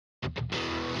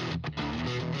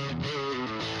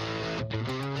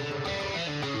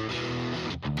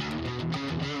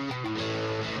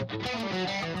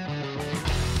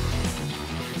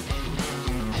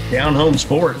DownHome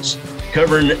Sports,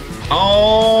 covering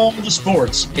all the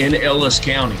sports in Ellis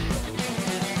County.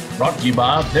 Brought to you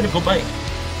by Pinnacle Bank,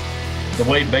 the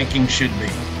way banking should be.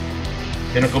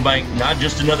 Pinnacle Bank, not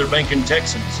just another bank in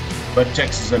Texas, but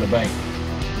Texas in a bank.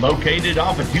 Located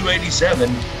off of 287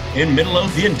 in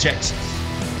Midlothian, Texas.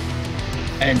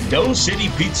 And Dough City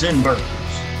Pizza and Burgers.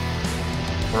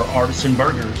 For artisan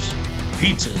burgers,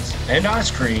 pizzas, and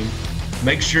ice cream,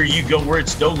 make sure you go where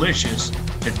it's delicious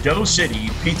to Dough City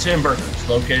Pizza and Burgers,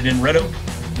 located in Red Oak,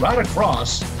 right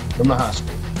across from the high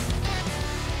school.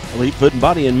 Elite Foot and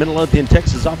Body in Midlothian,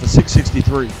 Texas, off of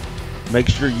 663. Make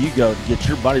sure you go to get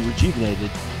your body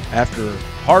rejuvenated after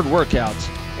hard workouts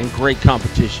and great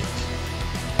competitions.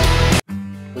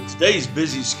 With today's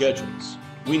busy schedules,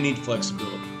 we need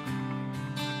flexibility.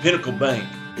 Pinnacle Bank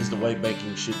is the way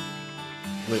banking should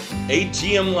be, with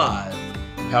ATM Live,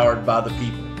 powered by the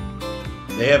people.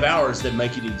 They have hours that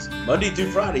make it easy. Monday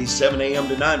through Friday, 7 a.m.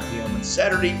 to 9 p.m. and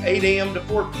Saturday, 8 a.m. to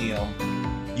 4 p.m.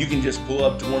 You can just pull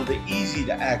up to one of the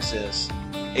easy-to-access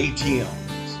ATMs,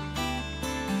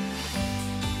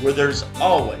 where there's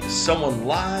always someone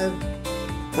live,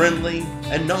 friendly,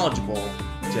 and knowledgeable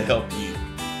to help you.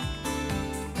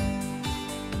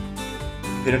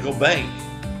 Pinnacle Bank,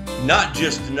 not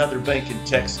just another bank in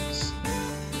Texas,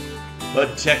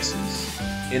 but Texas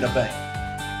in a bank.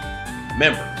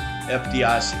 Member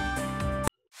FDIC.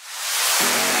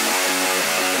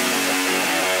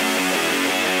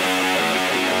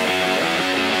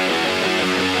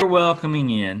 We're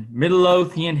welcoming in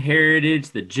Midlothian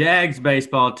Heritage, the Jags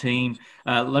baseball team.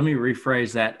 Let me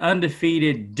rephrase that.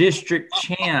 Undefeated District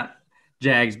Champ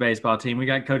Jags baseball team. We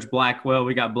got Coach Blackwell.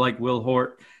 We got Blake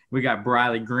Wilhort. We got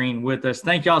Briley Green with us.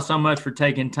 Thank y'all so much for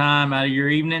taking time out of your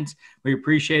evenings. We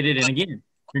appreciate it. And again,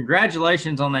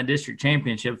 congratulations on that district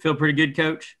championship. Feel pretty good,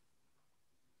 Coach?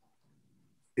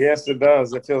 Yes, it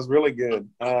does. It feels really good.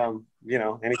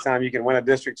 Anytime you can win a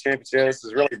district championship, this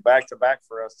is really back-to-back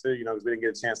for us too, because we didn't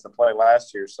get a chance to play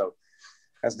last year. So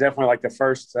that's definitely like the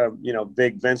first,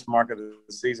 big benchmark of the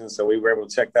season. So we were able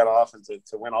to check that off and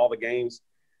to win all the games.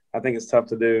 I think it's tough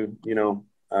to do,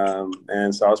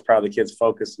 and so I was proud of the kids'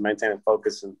 focus, maintaining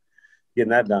focus and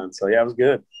getting that done. So, yeah, it was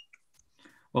good.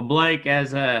 Well, Blake,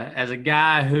 as a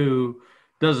guy who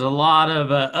does a lot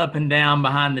of up and down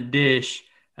behind the dish,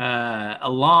 a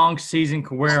long season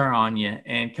can wear on you.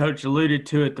 And Coach alluded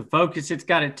to it, the focus it's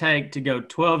got to take to go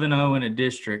 12-0 in a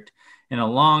district in a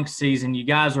long season. You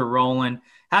guys are rolling.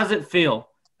 How's it feel?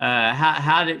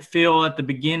 How did it feel at the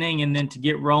beginning and then to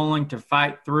get rolling, to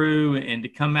fight through and to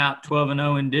come out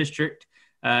 12-0 in district?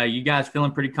 You guys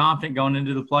feeling pretty confident going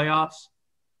into the playoffs?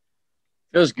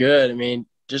 Feels good. I mean,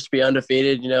 just to be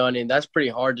undefeated, that's pretty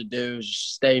hard to do,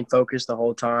 just staying focused the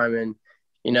whole time. And,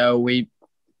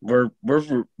 we're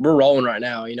rolling right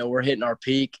now. We're hitting our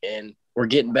peak and we're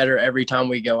getting better every time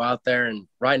we go out there. And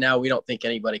right now we don't think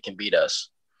anybody can beat us.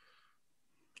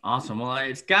 Awesome. Well,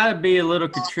 it's got to be a little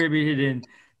contributed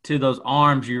to those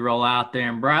arms you roll out there.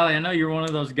 And Briley, I know you're one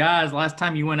of those guys. Last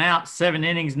time you went out, 7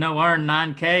 innings, no earned,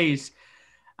 9 Ks.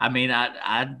 I mean,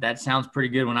 that sounds pretty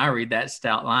good when I read that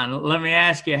stout line. Let me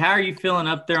ask you, how are you feeling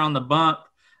up there on the bump?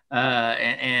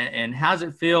 And how's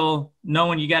it feel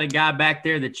knowing you got a guy back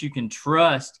there that you can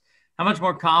trust? How much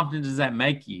more confident does that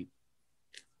make you?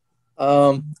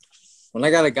 When I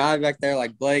got a guy back there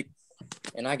like Blake,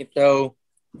 and I can throw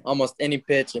almost any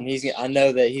pitch, and I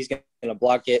know that he's going to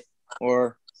block it,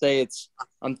 or say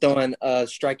I'm throwing a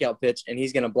strikeout pitch, and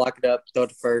he's going to block it up, throw it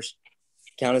to first,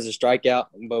 count as a strikeout.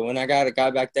 But when I got a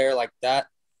guy back there like that,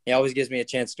 he always gives me a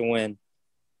chance to win.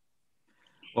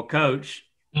 Well, Coach,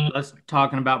 let's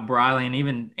talking about Briley and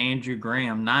even Andrew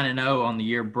Graham, 9-0 on the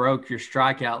year, broke your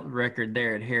strikeout record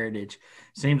there at Heritage.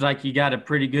 Seems like you got a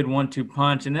pretty good 1-2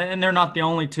 punch, and they're not the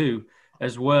only two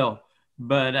as well.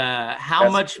 But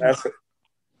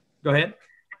Go ahead.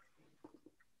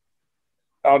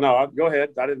 Oh no, go ahead.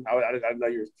 I didn't know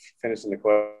you were finishing the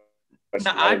question.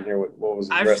 No, I didn't hear what was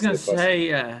the I was rest going of to the question.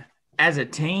 say, as a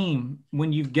team,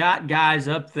 when you've got guys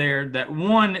up there that,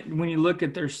 one, when you look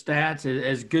at their stats,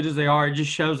 as good as they are, it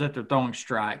just shows that they're throwing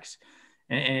strikes.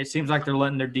 And it seems like they're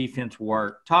letting their defense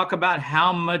work. Talk about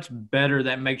how much better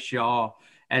that makes y'all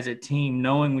as a team,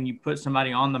 knowing when you put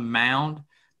somebody on the mound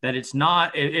that it's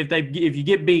not – if you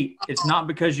get beat, it's not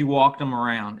because you walked them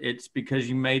around. It's because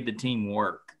you made the team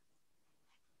work.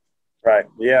 Right.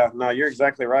 Yeah. No, you're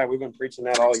exactly right. We've been preaching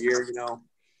that all year,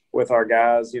 with our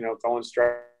guys, throwing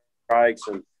strikes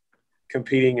and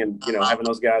competing and, having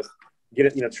those guys get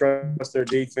it, trust their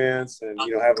defense and,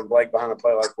 having Blake behind the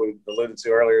plate like we alluded to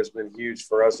earlier has been huge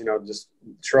for us, just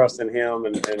trusting him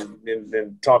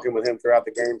and talking with him throughout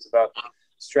the games about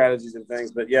strategies and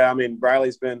things. But, yeah, I mean,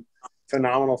 Briley's been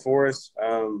phenomenal for us.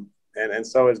 And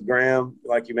so is Graham,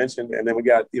 like you mentioned. And then we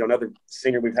got, another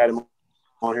senior we've had him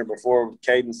on here before,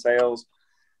 Caden Sales.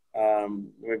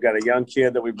 We've got a young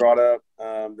kid that we brought up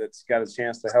that's got a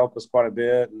chance to help us quite a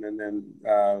bit. And then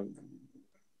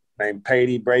named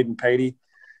Braden Patey.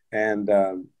 And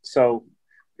so,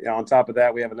 on top of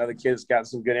that, we have another kid that's got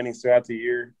some good innings throughout the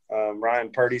year,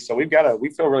 Ryan Purdy. So we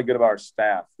feel really good about our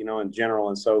staff, in general.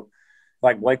 And so,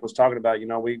 like Blake was talking about,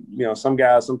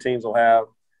 some teams will have,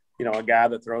 a guy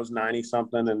that throws 90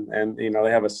 something and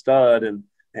they have a stud and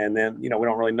then, we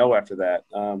don't really know after that.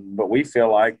 But we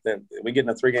feel like that we get in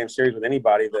a 3-game series with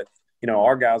anybody that,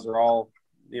 our guys are all,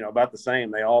 about the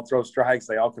same. They all throw strikes.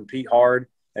 They all compete hard.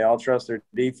 They all trust their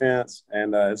defense.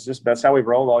 And that's how we've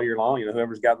rolled all year long.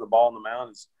 Whoever's gotten the ball in the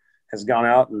mound has gone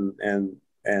out and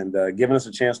given us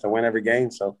a chance to win every game.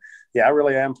 So, yeah, I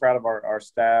really am proud of our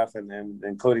staff and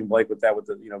including Blake with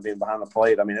the, being behind the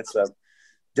plate. I mean, it's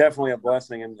definitely a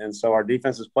blessing. And so our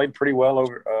defense has played pretty well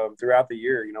throughout the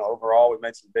year. Overall, we've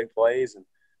made some big plays and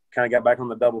kind of got back on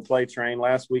the double play train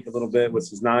last week a little bit,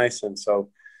 which is nice. And so,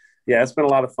 yeah, it's been a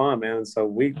lot of fun, man. And so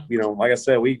we, like I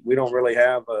said, we don't really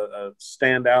have a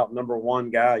standout number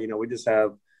one guy. We just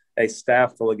have a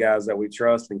staff full of guys that we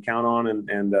trust and count on.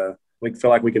 And we feel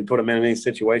like we can put them in any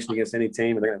situation against any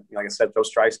team. And they're going to, like I said, those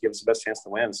strikes give us the best chance to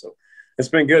win. So it's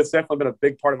been good. It's definitely been a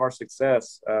big part of our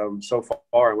success so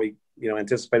far. And we,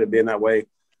 anticipate it being that way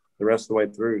the rest of the way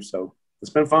through. So it's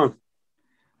been fun.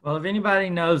 Well, if anybody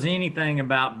knows anything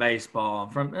about baseball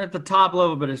from at the top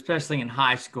level, but especially in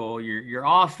high school, your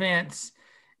offense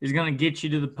is going to get you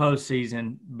to the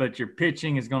postseason, but your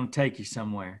pitching is going to take you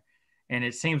somewhere. And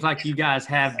it seems like you guys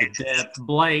have the depth.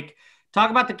 Blake,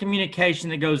 talk about the communication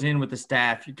that goes in with the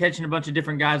staff. You're catching a bunch of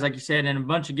different guys, like you said, and a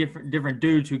bunch of different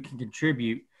dudes who can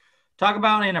contribute. Talk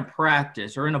about in a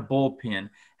practice or in a bullpen,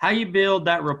 how you build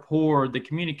that rapport, the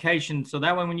communication, so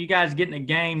that way when you guys get in a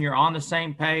game, you're on the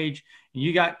same page and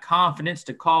you got confidence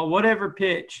to call whatever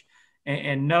pitch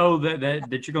and know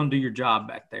that you're going to do your job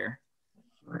back there.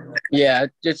 Yeah,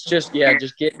 it's just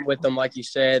getting with them, like you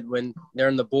said, when they're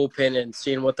in the bullpen and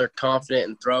seeing what they're confident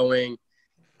in throwing.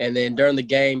 And then during the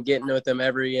game, getting with them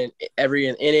every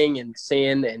inning and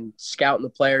seeing and scouting the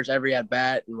players every at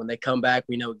bat. And when they come back,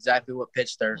 we know exactly what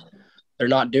pitch they're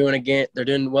not doing against. They're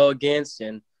doing well against,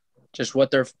 and just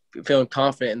what they're feeling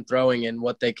confident in throwing and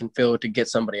what they can feel to get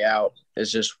somebody out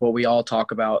is just what we all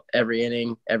talk about every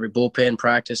inning, every bullpen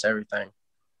practice, everything.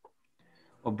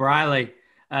 Well, Briley,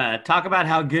 talk about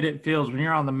how good it feels when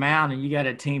you're on the mound and you got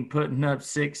a team putting up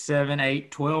 6, 7,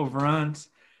 8, 12 runs.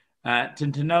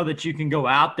 To know that you can go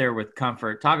out there with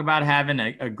comfort. Talk about having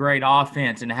a great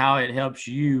offense and how it helps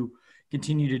you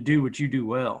continue to do what you do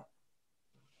well.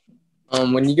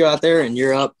 When you go out there and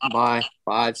you're up by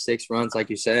 5, 6 runs, like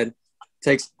you said, it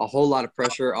takes a whole lot of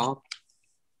pressure off.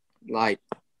 Like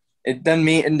it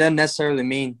doesn't necessarily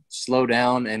mean slow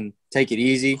down and take it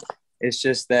easy. It's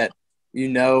just that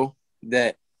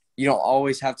that you don't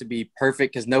always have to be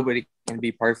perfect because nobody can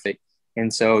be perfect.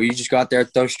 And so you just go out there,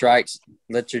 throw strikes,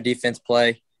 let your defense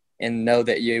play, and know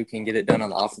that you can get it done on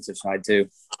the offensive side too.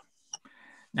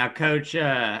 Now, Coach,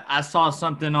 I saw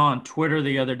something on Twitter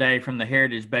the other day from the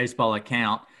Heritage Baseball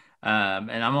account,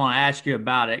 and I'm going to ask you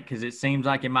about it because it seems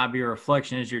like it might be a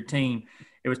reflection of your team.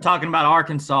 It was talking about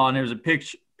Arkansas, and it was a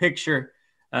picture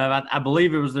of, I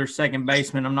believe it was their second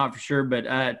baseman. I'm not for sure,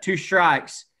 but 2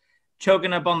 strikes,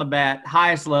 choking up on the bat,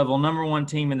 highest level, number 1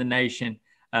 team in the nation.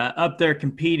 Up there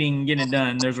competing, getting it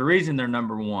done. There's a reason they're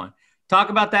number 1. Talk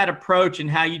about that approach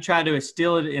and how you try to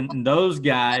instill it in those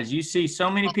guys. You see so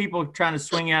many people trying to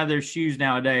swing out of their shoes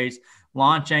nowadays,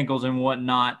 launch ankles and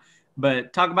whatnot.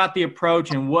 But talk about the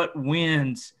approach and what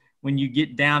wins when you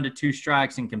get down to 2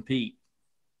 strikes and compete.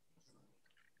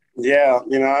 Yeah,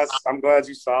 I'm glad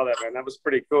you saw that, man. That was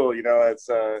pretty cool. It's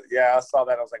I saw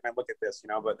that. I was like, man, look at this.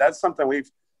 But that's something we've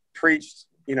preached,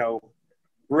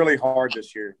 really hard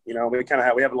this year. We have a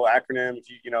little acronym. If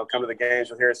you come to the games,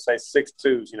 you'll hear us say 6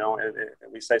 2s,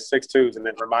 and we say 6 2s, and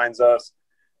it reminds us,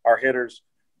 our hitters,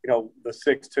 the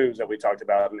 6 2s that we talked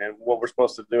about and what we're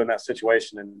supposed to do in that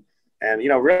situation.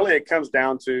 And really it comes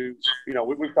down to,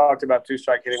 we've talked about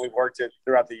 2-strike hitting. We've worked it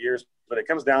throughout the years, but it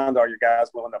comes down to, are your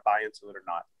guys willing to buy into it or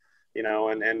not?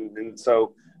 And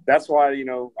so that's why,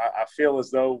 I feel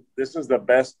as though this is the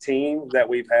best team that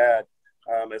we've had.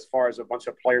 As far as a bunch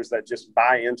of players that just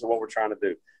buy into what we're trying to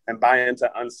do and buy into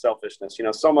unselfishness.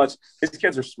 So much – these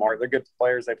kids are smart. They're good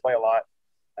players. They play a lot,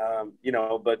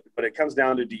 but it comes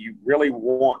down to, do you really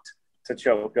want to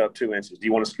choke up 2 inches? Do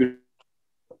you want to scoot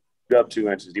up 2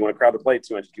 inches? Do you want to crowd the plate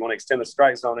 2 inches? Do you want to extend the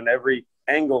strike zone in every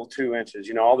angle 2 inches?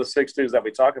 All the 6 2s that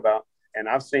we talk about. And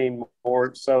I've seen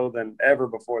more so than ever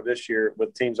before this year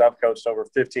with teams I've coached over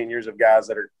 15 years of guys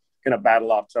that are going to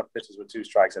battle off tough pitches with 2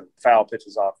 strikes and foul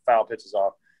pitches off,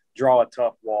 draw a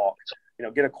tough walk,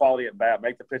 get a quality at bat,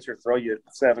 make the pitcher throw you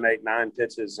 7, 8, 9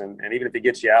 pitches. And even if he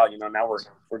gets you out, now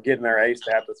we're getting their ace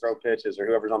to have to throw pitches or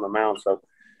whoever's on the mound. So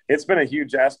it's been a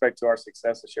huge aspect to our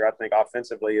success this year. I think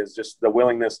offensively is just the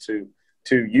willingness to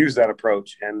use that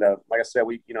approach. And like I said,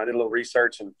 I did a little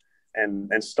research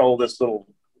and stole this little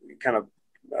kind of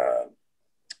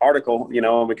article,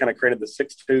 and we kind of created the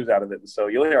 6-2s out of it. And so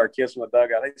you'll hear our kids from the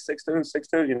dugout, hey,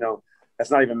 6-2, that's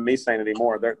not even me saying it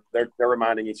anymore. They're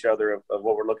reminding each other of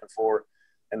what we're looking for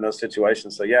in those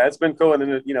situations. So yeah, it's been cool. And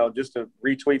then, just to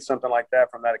retweet something like that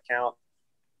from that account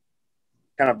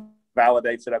kind of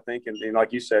validates it, I think. And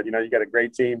like you said, you got a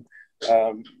great team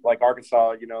like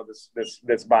Arkansas,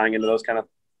 that's buying into those kind of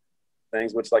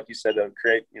things, which, like you said, to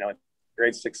create,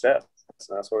 great success.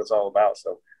 So that's what it's all about.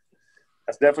 So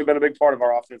that's definitely been a big part of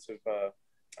our offensive,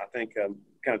 I think, kind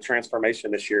of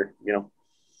transformation this year,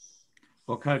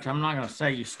 Well, Coach, I'm not going to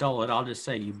say you stole it. I'll just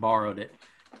say you borrowed it.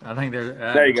 I think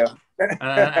there you go.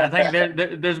 I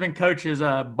think there's been coaches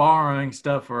borrowing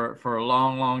stuff for a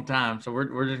long, long time. So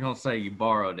we're just going to say you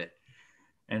borrowed it.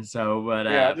 And so, but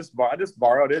yeah, I just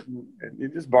borrowed it, and you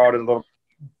just borrowed it a little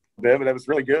bit, but it was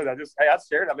really good. I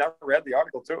shared it. I read the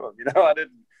article to him.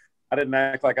 I didn't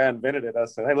act like I invented it. I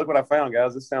said, hey, look what I found,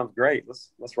 guys. This sounds great.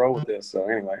 Let's roll with this. So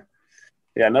anyway,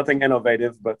 yeah, nothing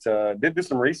innovative, but did do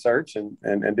some research and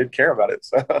did care about it.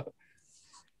 So.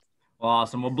 Well,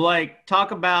 awesome. Well, Blake,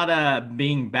 talk about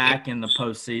being back in the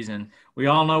postseason. We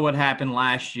all know what happened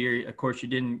last year. Of course, you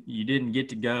didn't get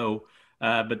to go,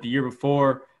 but the year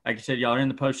before, like you said, y'all are in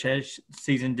the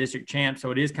postseason district champ,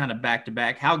 so it is kind of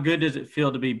back-to-back. How good does it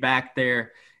feel to be back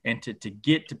there and to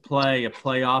get to play a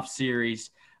playoff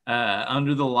series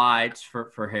under the lights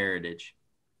for Heritage?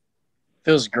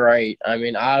 Feels great. I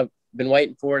mean, I've been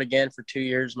waiting for it again for 2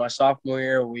 years. My sophomore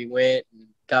year, we went and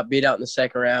got beat out in the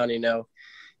second round.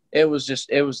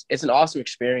 It's an awesome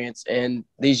experience, and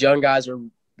these young guys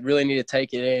really need to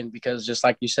take it in because just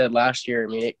like you said last year, I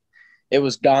mean, it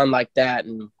was gone like that,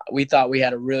 and we thought we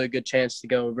had a really good chance to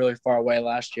go really far away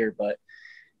last year, but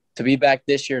to be back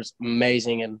this year is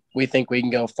amazing, and we think we can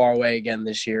go far away again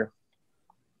this year.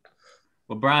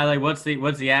 Well, Briley, what's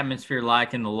the atmosphere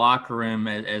like in the locker room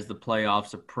as the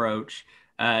playoffs approach?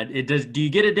 Do you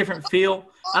get a different feel?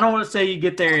 I don't want to say you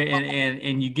get there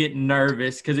and you get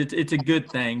nervous because it's a good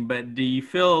thing, but do you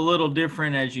feel a little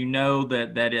different as you know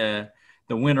that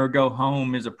the win or go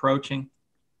home is approaching?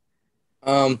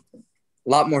 A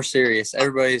lot more serious.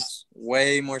 Everybody's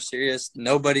way more serious.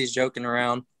 Nobody's joking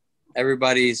around.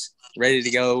 Everybody's ready to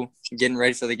go, getting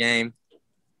ready for the game.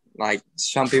 Like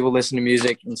some people listen to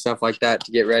music and stuff like that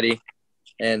to get ready.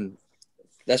 And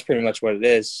that's pretty much what it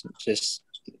is. Just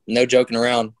no joking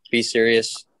around. Be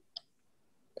serious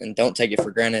and don't take it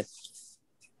for granted.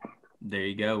 There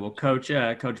you go. Well, Coach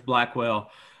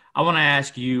Blackwell, I want to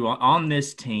ask you on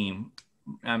this team,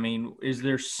 I mean, is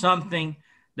there something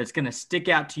that's going to stick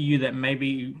out to you that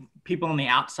maybe people on the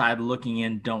outside looking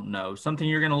in don't know? Something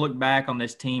you're going to look back on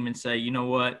this team and say, you know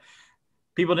what,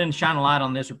 people didn't shine a light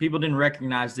on this or people didn't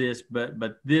recognize this,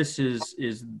 but this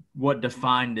is what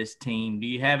defined this team. Do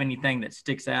you have anything that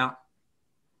sticks out?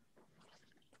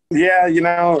 Yeah,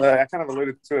 I kind of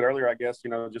alluded to it earlier, I guess,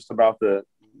 just about the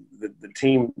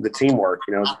teamwork,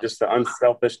 just the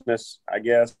unselfishness, I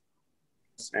guess.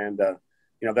 And,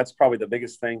 that's probably the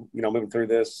biggest thing, moving through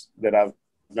this that I've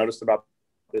noticed about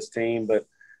this team. But,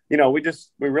 we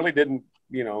really didn't,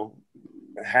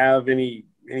 have any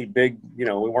big, we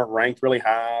weren't ranked really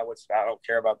high, which I don't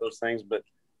care about those things. But,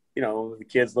 the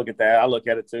kids look at that. I look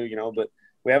at it too, but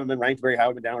we haven't been ranked very high.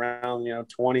 We've been down around,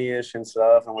 20-ish and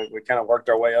stuff. And we kind of worked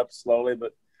our way up slowly,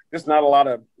 but just not a lot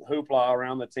of hoopla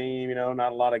around the team,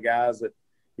 not a lot of guys that,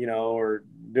 are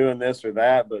doing this or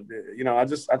that. But,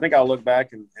 I think I'll look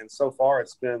back and so far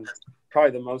it's been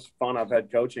probably the most fun I've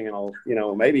had coaching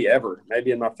in, maybe ever,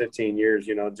 maybe in my 15 years,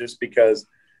 just because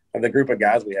of the group of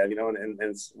guys we have,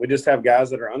 and we just have guys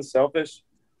that are unselfish.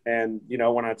 And,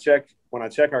 when I check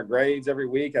our grades every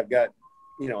week, I've got,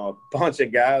 a bunch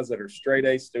of guys that are straight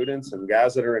A students and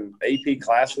guys that are in AP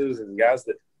classes and guys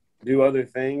that do other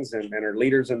things and are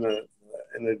leaders in the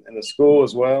school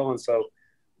as well. And so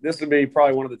this would be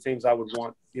probably one of the teams I would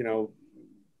want,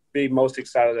 be most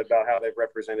excited about how they've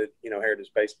represented,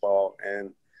 Heritage Baseball.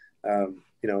 And,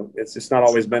 it's just not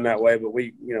always been that way, but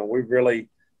we really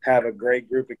have a great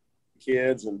group of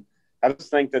kids. And I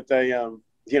just think that they,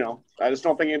 I just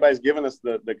don't think anybody's given us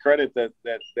the credit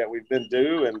that we've been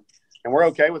due. And we're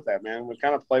okay with that, man. We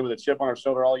kind of play with a chip on our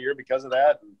shoulder all year because of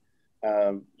that.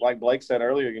 And like Blake said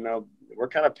earlier, we're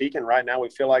kind of peaking right now. We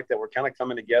feel like that we're kind of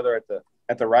coming together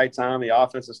at the right time. The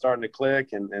offense is starting to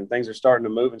click, and things are starting to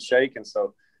move and shake. And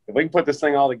so if we can put this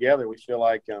thing all together, we feel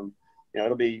like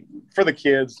it'll be for the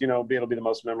kids. It'll be the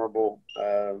most memorable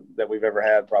that we've ever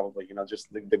had, probably. Just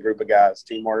the group of guys,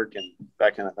 teamwork, and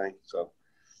that kind of thing. So.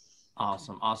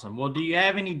 Awesome. Well, do you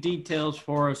have any details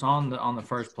for us on the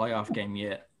first playoff game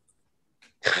yet?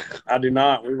 I do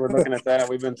not. We were looking at that.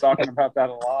 We've been talking about that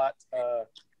a lot.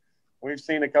 We've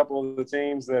seen a couple of the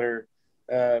teams that are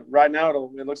right now.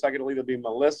 It looks like it'll either be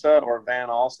Melissa or Van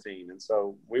Alstyne, and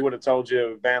so we would have told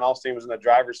you Van Alstyne was in the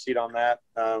driver's seat on that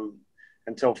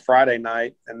until Friday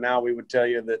night, and now we would tell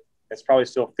you that it's probably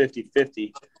still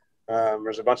 50-50.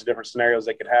 There's a bunch of different scenarios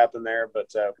that could happen there,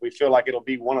 but we feel like it'll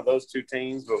be one of those two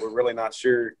teams, but we're really not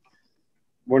sure.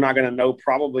 We're not going to know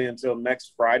probably until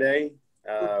next Friday,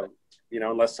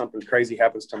 unless something crazy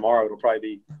happens tomorrow. It'll probably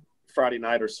be Friday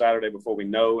night or Saturday before we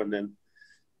know, and then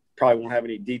probably won't have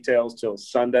any details till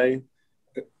Sunday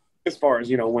as far as,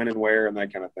 when and where and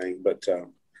that kind of thing. But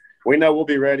we know we'll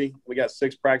be ready. We got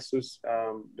 6 practices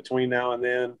between now and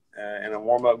then and a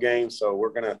warm-up game, so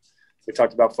we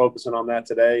talked about focusing on that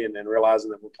today and then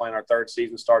realizing that we're playing our 3rd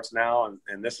season starts now,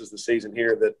 and this is the season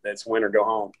here that's win or go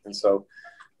home. And so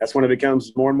that's when it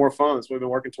becomes more and more fun. So we've been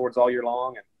working towards all year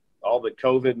long, and all the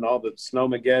COVID and all the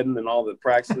snowmageddon and all the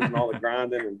practices and all the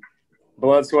grinding and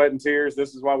blood, sweat, and tears.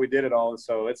 This is why we did it all. And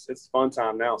so it's fun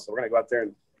time now. So we're going to go out there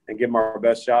and give them our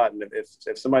best shot. And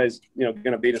if somebody's, going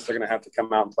to beat us, they're going to have to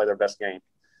come out and play their best game.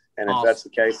 And if that's the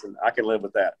case, then I can live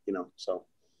with that, so.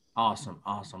 Awesome.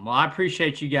 Well, I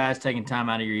appreciate you guys taking time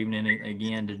out of your evening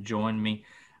again to join me.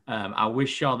 I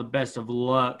wish y'all the best of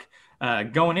luck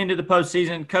going into the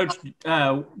postseason. Coach,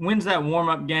 when's that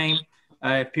warm-up game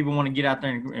if people want to get out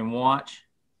there and watch?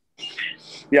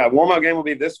 Yeah, warm-up game will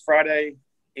be this Friday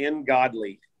in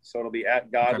Godley. So it'll be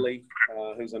at Godley,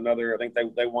 who's another – I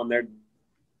think they won their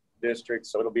district,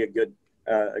 so it'll be a good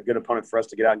opponent for us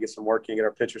to get out and get some work and get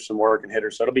our pitchers some work and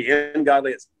hitters. So it'll be in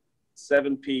Godley at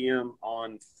 7 p.m.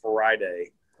 on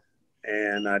Friday,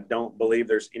 and I don't believe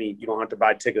there's any – you don't have to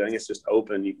buy a ticket. I think it's just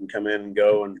open. You can come in and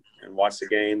go and watch the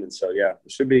game. And so, yeah,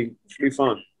 it should be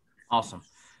fun. Awesome.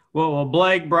 Well,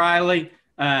 Blake, Briley,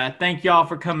 thank y'all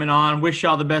for coming on. Wish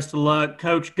y'all the best of luck.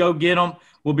 Coach, go get them.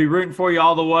 We'll be rooting for you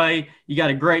all the way. You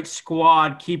got a great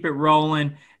squad. Keep it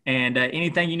rolling. And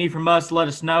anything you need from us, let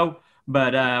us know.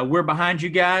 But we're behind you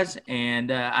guys,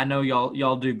 and I know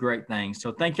y'all do great things.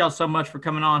 So thank y'all so much for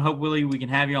coming on. Hopefully we can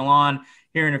have you on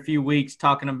here in a few weeks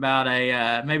talking about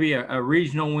maybe a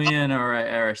regional win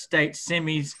or a state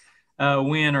semis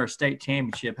win or a state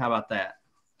championship. How about that?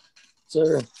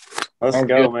 Sir. Let's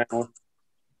go, man.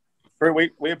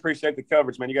 We appreciate the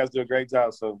coverage, man. You guys do a great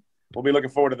job. So we'll be looking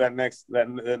forward to the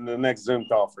next Zoom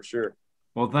call for sure.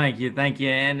 Well, thank you.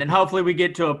 And then hopefully we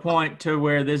get to a point to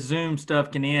where this Zoom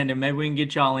stuff can end, and maybe we can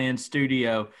get y'all in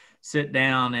studio, sit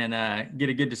down, and get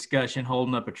a good discussion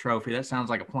holding up a trophy. That sounds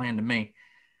like a plan to me.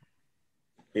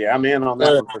 Yeah, I'm in on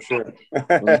that one for sure.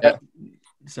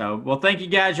 So, well, thank you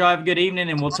guys. Y'all have a good evening,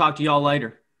 and we'll talk to y'all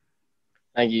later.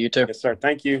 Thank you. You too. Yes, sir.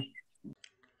 Thank you.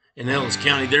 In Ellis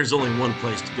County, there's only one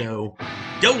place to go.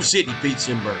 Doe City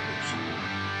Pizza and Burgers.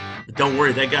 But don't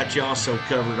worry, they got you also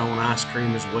covered on ice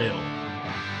cream as well.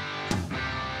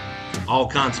 All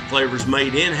kinds of flavors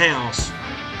made in-house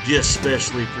just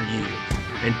specially for you.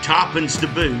 And toppings to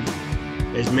boot,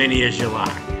 as many as you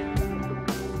like.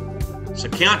 So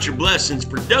count your blessings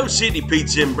for Doe City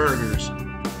Pizza and Burgers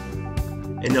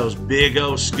and those big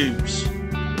old scoops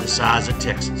the size of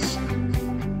Texas.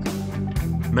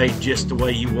 Made just the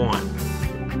way you want.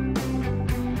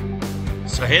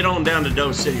 So head on down to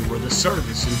Doe City where the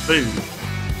service and food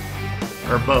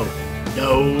are both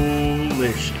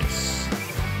delicious.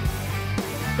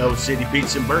 Doe City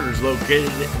Pizza and Burgers located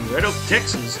in Red Oak,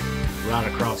 Texas, right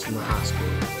across from the high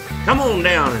school. Come on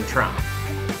down and try them.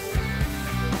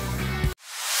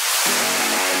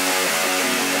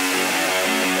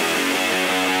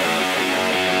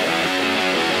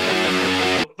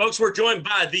 Folks, we're joined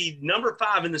by the number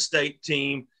 5 in the state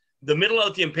team, the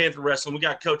Midlothian Panther Wrestling. We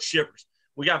got Coach Shippers.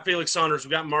 We got Felix Saunders.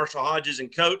 We got Marshall Hodges.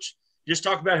 And, Coach, just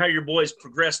talk about how your boys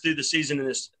progressed through the season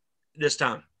in this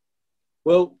time.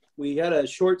 Well, we had a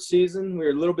short season. We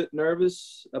were a little bit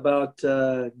nervous about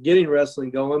getting wrestling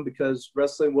going because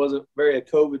wrestling wasn't very a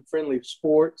COVID-friendly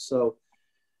sport. So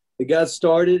it got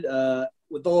started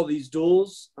with all these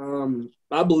duels.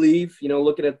 I believe,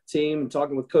 looking at the team and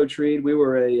talking with Coach Reed, we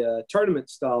were a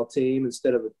tournament-style team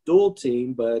instead of a dual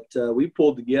team, but we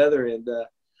pulled together, and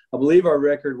I believe our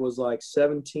record was like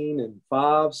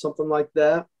 17-5, something like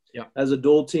that, as a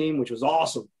dual team, which was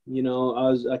awesome.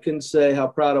 I couldn't say how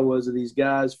proud I was of these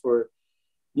guys for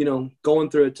going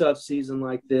through a tough season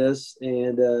like this.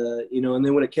 And, and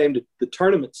then when it came to the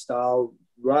tournament style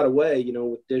right away,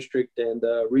 with district and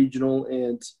regional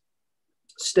and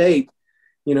state,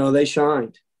 they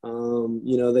shined.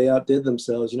 They outdid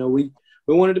themselves.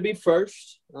 We wanted to be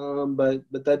first, but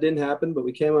that didn't happen. But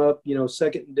we came up,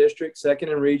 second in district, second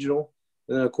in regional,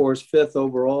 and then, of course, fifth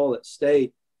overall at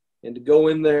state. And to go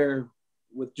in there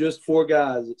with just 4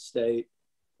 guys at state,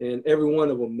 and every one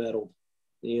of them medaled,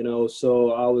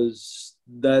 so I was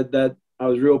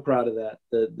real proud of that.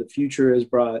 The future is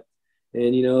bright.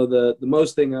 And, the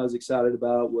most thing I was excited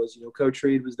about was, Coach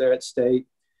Reed was there at state.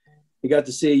 He got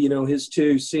to see, his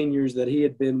 2 seniors that he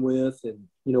had been with and,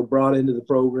 brought into the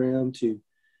program to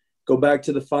go back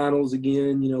to the finals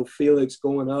again, Felix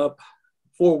going up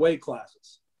 4 weight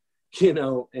classes,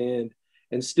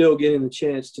 and still getting the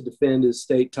chance to defend his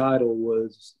state title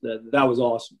that was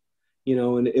awesome,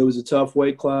 and it was a tough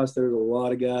weight class. There was a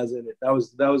lot of guys in it. That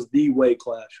was the weight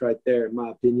class right there, in my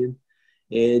opinion.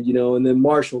 And, and then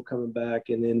Marshall coming back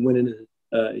and then winning,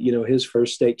 his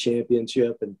first state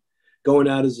championship and going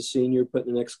out as a senior,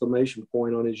 putting an exclamation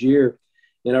point on his year.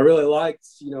 And I really liked,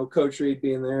 Coach Reed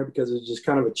being there because it was just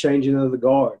kind of a changing of the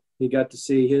guard. He got to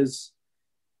see his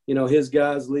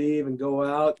guys leave and go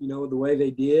out, the way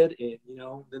they did. And,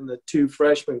 then the 2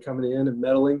 freshmen coming in and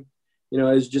medaling, it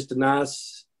was just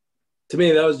to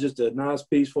me, that was just a nice,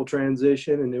 peaceful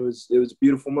transition. And it was a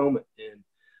beautiful moment. And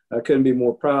I couldn't be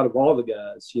more proud of all the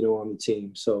guys, on the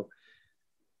team. So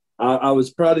I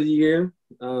was proud of the year.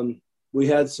 We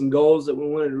had some goals that we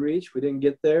wanted to reach. We didn't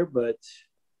get there, but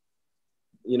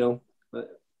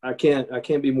I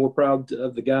can't be more proud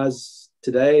of the guys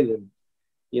today than,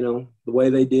 the way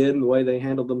they did and the way they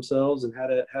handled themselves and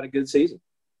had a good season.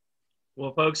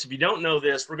 Well, folks, if you don't know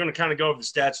this, we're going to kind of go over the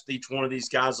stats with each one of these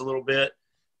guys a little bit.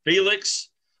 Felix,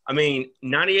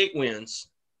 98 wins,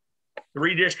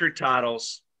 3 district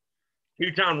titles,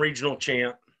 2-time regional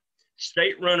champ,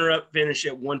 state runner-up finish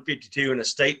at 152, and a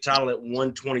state title at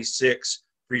 126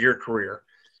 for your career.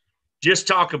 Just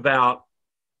talk about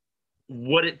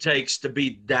what it takes to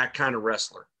be that kind of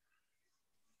wrestler.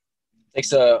 It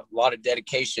takes a lot of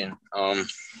dedication. My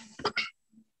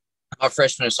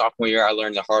freshman and sophomore year, I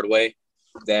learned the hard way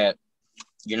that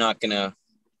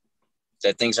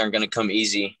things aren't going to come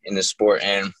easy in this sport.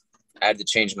 And I had to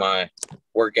change my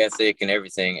work ethic and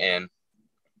everything. And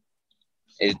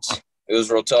it was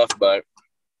real tough, but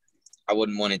I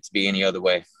wouldn't want it to be any other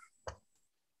way.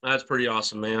 That's pretty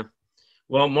awesome, man.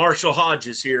 Well, Marshall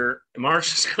Hodges here.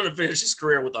 Marshall's going to finish his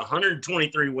career with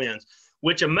 123 wins,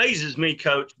 which amazes me,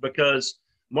 Coach, because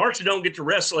Marshall don't get to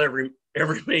wrestle every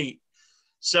meet.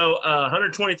 So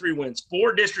 123 wins,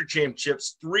 4 district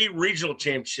championships, 3 regional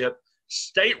championships,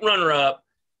 state runner-up,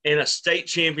 and a state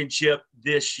championship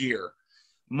this year.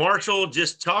 Marshall,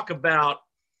 just talk about,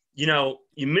 you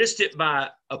missed it by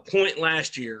a point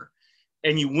last year,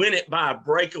 and you win it by a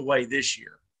breakaway this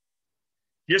year.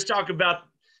 Just talk about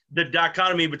the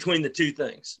dichotomy between the 2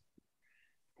 things.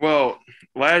 Well,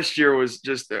 last year was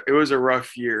it was a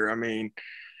rough year.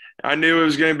 I knew it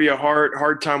was going to be a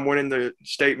hard time winning the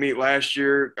state meet last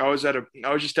year. I was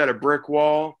just at a brick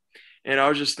wall, and I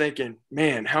was just thinking,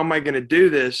 man, how am I going to do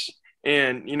this?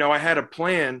 And, I had a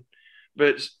plan,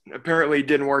 but apparently it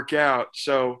didn't work out.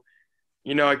 So,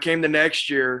 I came the next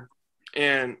year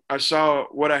and I saw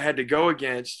what I had to go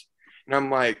against, and I'm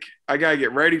like, I got to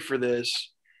get ready for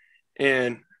this.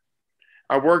 And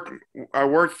I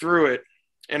worked through it,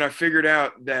 and I figured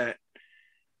out that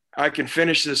I can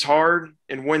finish this hard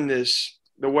and win this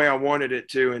the way I wanted it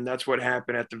to. And that's what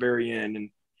happened at the very end. And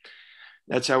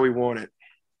that's how we won it.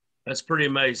 That's pretty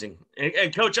amazing.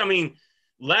 And Coach,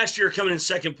 last year coming in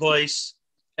second place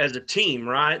as a team,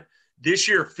 right? This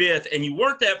year, 5th, and you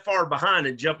weren't that far behind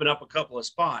and jumping up a couple of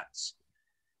spots.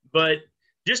 But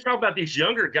just talk about these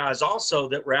younger guys also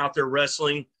that were out there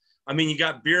wrestling. You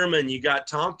got Bierman, you got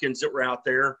Tompkins that were out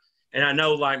there. And I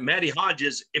know, like, Maddie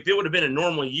Hodges, if it would have been a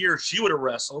normal year, she would have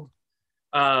wrestled,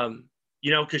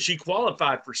 because she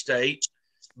qualified for state.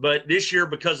 But this year,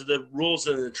 because of the rules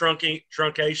and the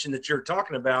truncation that you're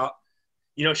talking about,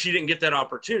 she didn't get that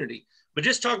opportunity. But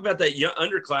just talk about that young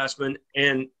underclassmen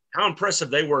and how impressive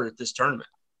they were at this tournament.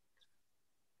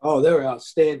 Oh, they were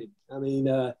outstanding.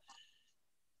 And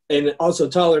also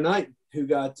Tyler Knight, who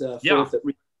got 4th at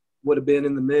would have been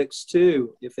in the mix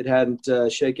too if it hadn't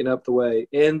shaken up the way.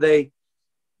 And the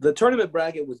tournament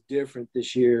bracket was different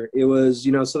this year. It was,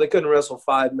 so they couldn't wrestle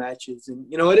 5 matches, and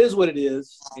it is what it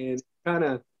is. And kind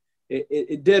of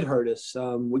it did hurt us.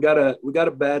 We got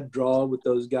a bad draw with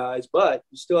those guys, but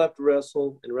you still have to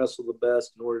wrestle and wrestle the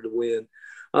best in order to win.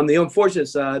 On the unfortunate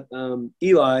side,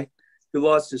 Eli who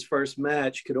lost his first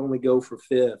match could only go for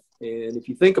fifth. And if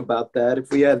you think about that, if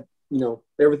we had,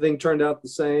 everything turned out the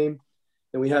same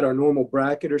and we had our normal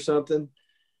bracket or something,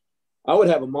 I would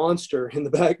have a monster in the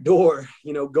back door,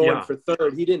 going for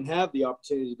third. He didn't have the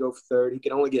opportunity to go for third. He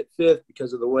could only get fifth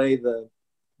because of the way the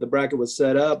bracket was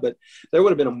set up. But there would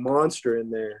have been a monster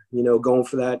in there, going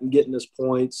for that and getting us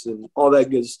points and all that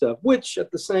good stuff, which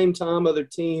at the same time, other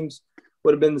teams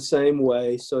would have been the same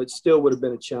way. So it still would have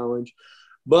been a challenge.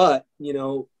 But,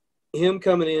 him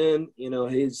coming in,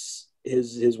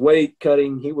 his weight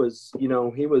cutting, he was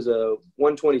a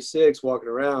 126 walking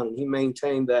around, and he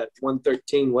maintained that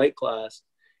 113 weight class,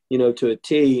 to a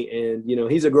T.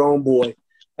 And, he's a grown boy.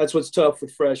 That's what's tough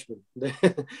with freshmen.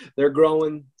 They're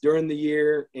growing during the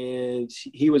year, and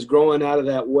he was growing out of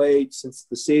that weight since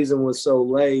the season was so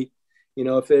late.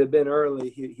 If it had been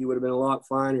early, he would have been a lot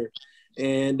finer.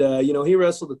 And, he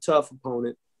wrestled a tough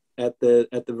opponent at the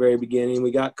very beginning.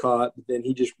 We got caught, but then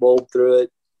he just rolled through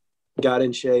it, got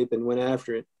in shape, and went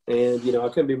after it. And, I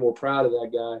couldn't be more proud of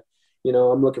that guy.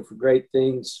 I'm looking for great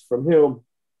things from him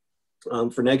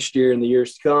for next year and the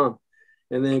years to come.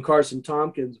 And then Carson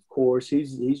Tompkins, of course,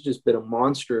 he's just been a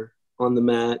monster on the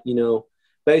mat,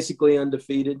 basically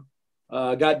undefeated.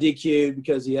 Got DQ'd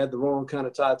because he had the wrong kind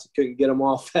of tights and couldn't get them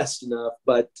off fast enough.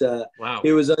 But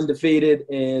He was undefeated,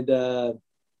 and,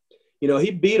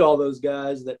 he beat all those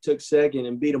guys that took second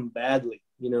and beat them badly,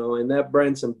 and that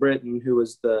Branson Britton, who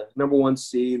was the number 1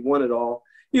 seed, won it all.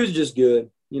 He was just good.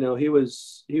 He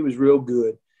was real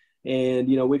good. And,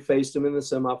 we faced him in the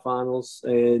semifinals,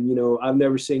 and, I've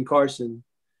never seen Carson,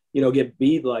 get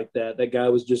beat like that. That guy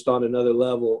was just on another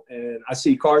level. And I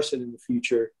see Carson in the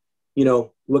future,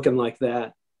 looking like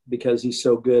that because he's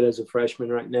so good as a freshman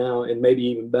right now, and maybe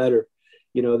even better,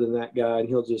 than that guy. And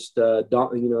he'll just,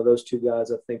 those two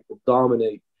guys I think will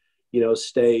dominate,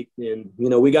 state. And,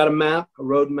 we got a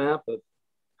road map of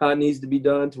how it needs to be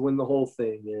done to win the whole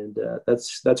thing. And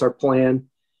that's our plan,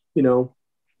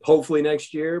 hopefully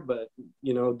next year, but,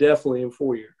 definitely in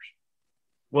 4 years.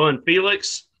 Well, and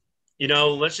Felix,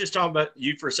 let's just talk about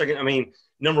you for a second. I mean,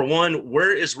 number one,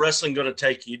 where is wrestling going to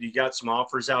take you? Do you got some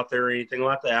offers out there or anything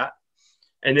like that?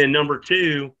 And then number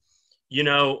two, you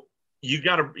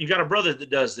got a brother that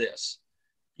does this.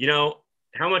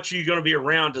 How much are you going to be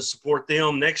around to support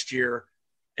them next year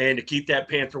and to keep that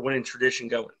Panther winning tradition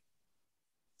going?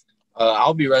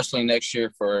 I'll be wrestling next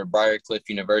year for Briarcliff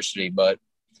University, but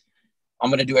I'm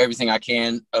going to do everything I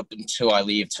can up until I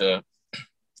leave to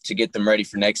get them ready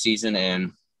for next season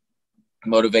and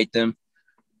motivate them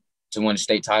to win a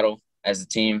state title as a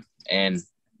team and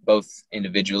both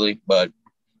individually. But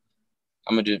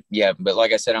I'm going to do, but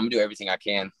like I said, I'm going to do everything I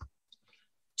can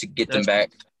to get them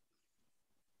back.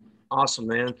 Awesome,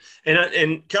 man.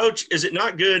 And Coach, is it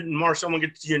not good, and Marshall, I'm going to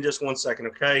get to you in just 1 second,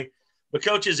 okay? But,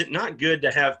 Coach, is it not good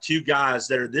to have two guys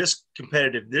that are this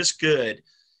competitive, this good,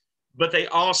 but they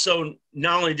also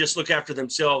not only just look after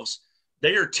themselves,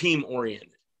 they are team-oriented?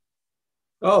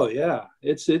 Oh, yeah.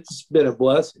 It's been a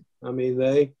blessing. I mean,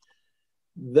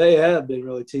 they have been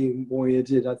really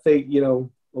team-oriented. I think, a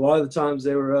lot of the times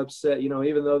they were upset,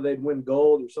 even though they'd win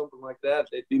gold or something like that,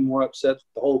 they'd be more upset that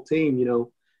the whole team,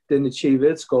 didn't achieve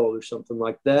its goal or something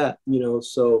like that,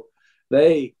 so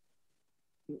they're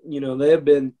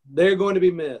going to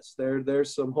be missed.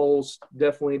 There's some holes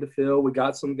definitely to fill. We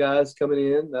got some guys coming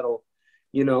in that'll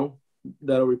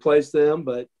replace them,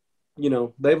 but,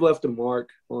 they've left a mark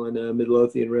on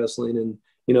Midlothian wrestling and,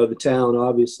 the town,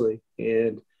 obviously,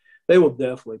 and they will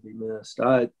definitely be missed.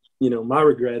 My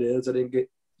regret is I didn't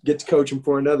get to coach them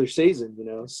for another season,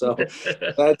 so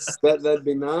that'd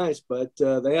be nice, but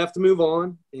they have to move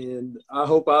on. And I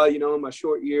hope in my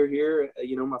short year here,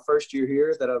 my first year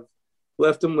here, that I've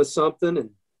left them with something, and,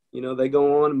 they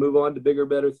go on and move on to bigger,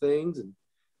 better things. And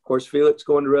of course, Felix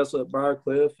going to wrestle at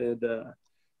Briarcliff, and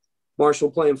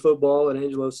Marshall playing football at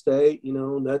Angelo State,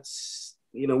 that's,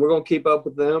 we're going to keep up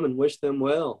with them and wish them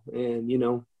well. And,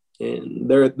 and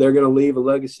they're going to leave a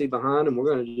legacy behind, and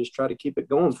we're going to just try to keep it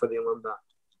going for the alumni.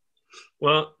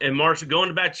 Well, and Marshall,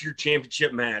 going back to your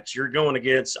championship match, you're going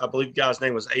against, I believe the guy's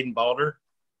name was Aiden Balder.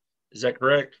 Is that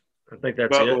correct? I think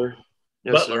that's Butler. it.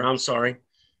 Yes, Butler, sir. I'm sorry.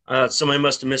 Somebody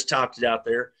must have mistyped it out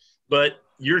there. But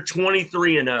you're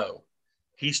 23-0.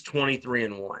 He's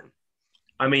 23-1.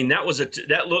 I mean, that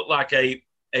looked like a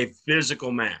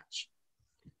physical match.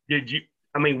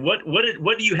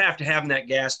 What do you have to have in that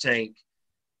gas tank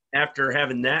after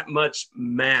having that much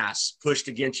mass pushed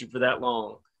against you for that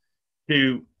long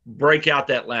to break out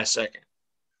that last second?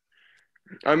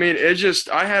 I mean,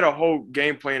 I had a whole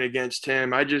game plan against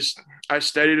him. I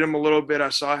studied him a little bit. I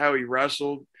saw how he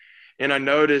wrestled, And I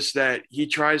noticed that he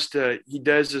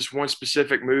does this one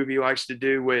specific move he likes to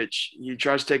do, which he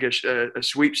tries to take a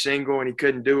sweep single, and he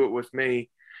couldn't do it with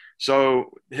me.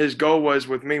 So his goal was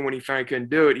with me, when he finally couldn't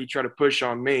do it, he tried to push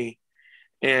on me.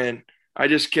 And I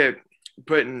just kept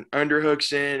putting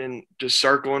underhooks in and just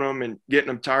circling them and getting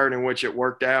them tired, in which it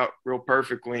worked out real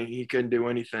perfectly. He couldn't do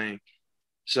anything.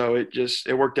 So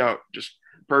it worked out just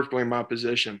perfectly in my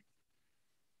position.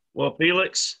 Well,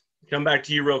 Felix, come back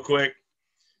to you real quick.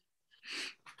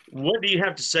 What do you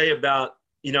have to say about,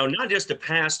 not just the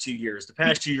past 2 years? The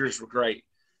past 2 years were great,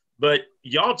 but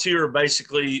y'all two are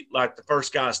basically like the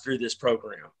first guys through this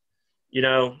program,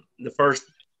 the first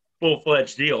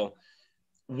full-fledged deal.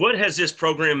 What has this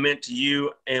program meant to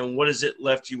you, and what has it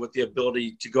left you with the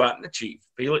ability to go out and achieve?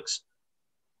 Felix?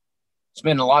 It's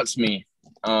meant a lot to me.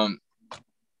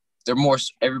 They're more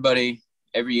 – everybody,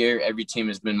 every year, every team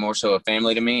has been more so a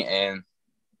family to me, and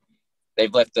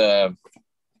they've left a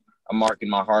mark in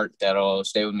my heart that'll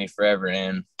stay with me forever.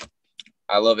 And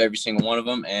I love every single one of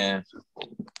them, and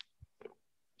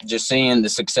just seeing the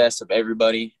success of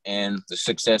everybody and the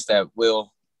success that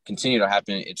will continue to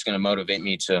happen, it's going to motivate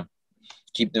me to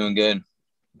keep doing good,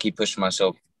 keep pushing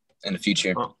myself in the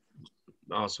future.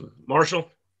 Awesome. Marshall?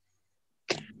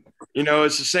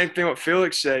 It's the same thing what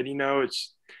Felix said.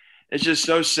 It's just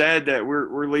so sad that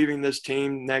we're leaving this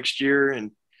team next year.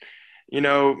 And,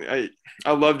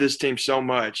 I love this team so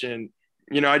much. And,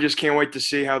 I just can't wait to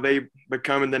see how they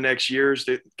become in the next years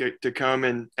to come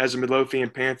and as a Midlothian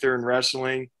Panther in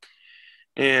wrestling.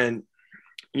 And,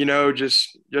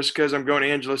 just because I'm going to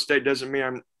Angelo State doesn't mean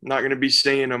I'm not going to be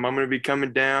seeing them. I'm going to be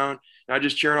coming down, not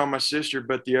just cheering on my sister,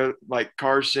 but the other, like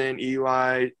Carson,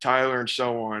 Eli, Tyler, and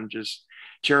so on, just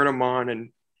cheering them on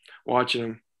and watching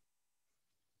them.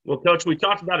 Well, Coach, we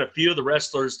talked about a few of the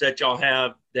wrestlers that y'all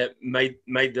have that made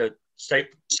the state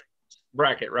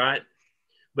bracket, right?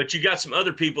 But you got some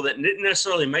other people that didn't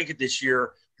necessarily make it this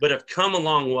year, but have come a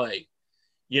long way.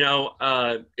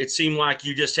 It seemed like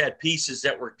you just had pieces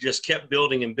that were just kept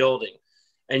building and building,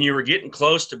 and you were getting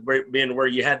close to being where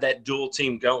you had that dual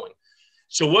team going.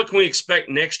 So what can we expect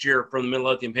next year from the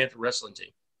Midlothian Panther wrestling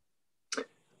team?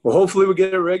 Well, hopefully we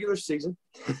get a regular season.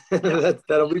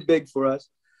 That'll be big for us.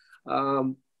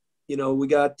 We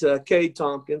got Cade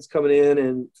Tompkins coming in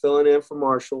and filling in for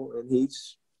Marshall, and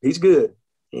he's good.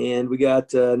 And we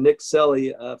got Nick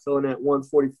Selly filling at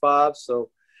 145, so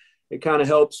it kind of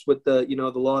helps with the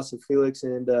loss of Felix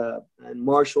and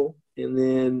Marshall. And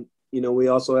then we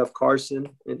also have Carson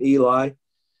and Eli.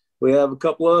 We have a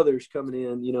couple others coming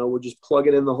in. We're just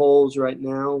plugging in the holes right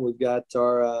now. We've got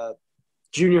our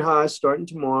junior high starting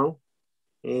tomorrow,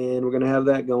 and we're going to have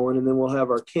that going. And then we'll have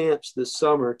our camps this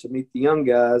summer to meet the young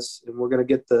guys, and we're going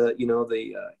to get the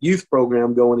youth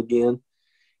program going again.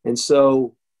 And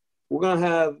so we're going to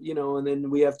have, and then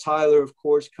we have Tyler, of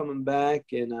course, coming back,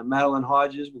 and Madeline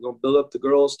Hodges. We're going to build up the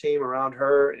girls team around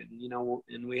her. And,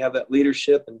 and we have that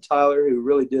leadership and Tyler, who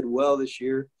really did well this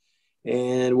year.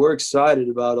 And we're excited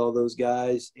about all those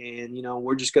guys. And,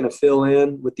 we're just going to fill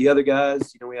in with the other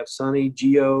guys. We have Sonny,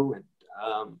 Gio, and,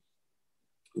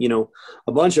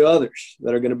 a bunch of others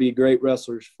that are going to be great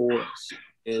wrestlers for us.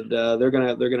 And they're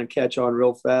going to catch on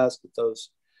real fast with those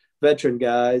veteran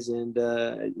guys, and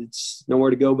it's nowhere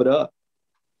to go but up.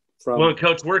 Well,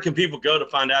 Coach, where can people go to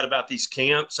find out about these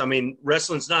camps? I mean,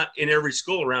 wrestling's not in every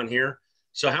school around here,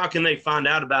 so how can they find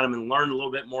out about them and learn a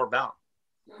little bit more about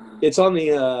them? It's on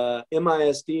the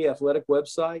MISD athletic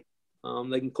website.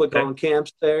 They can click on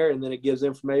camps there, and then it gives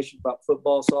information about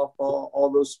football, softball, all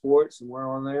those sports, and we're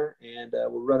on there. And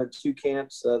we're running 2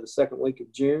 camps the second week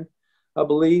of June, I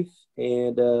believe,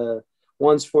 and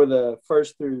one's for the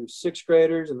 1st through 6th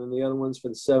graders, and then the other one's for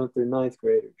the 7th through 9th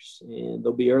graders. And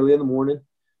they'll be early in the morning.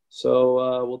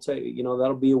 So we'll take,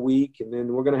 that'll be a week. And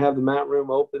then we're going to have the mat room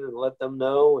open and let them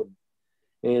know.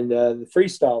 And the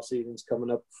freestyle season's coming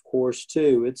up, of course,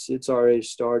 too. It's already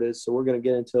started. So we're going to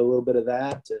get into a little bit of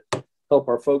that to help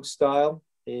our folk style.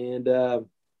 And,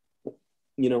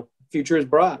 future is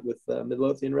bright with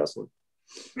Midlothian wrestling.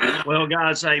 Well,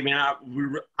 guys, hey, man,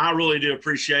 I really do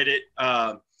appreciate it.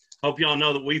 Hope y'all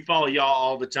know that we follow y'all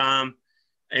all the time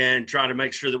and try to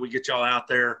make sure that we get y'all out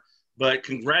there. But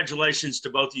congratulations to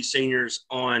both you seniors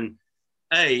on,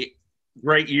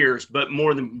 great years, but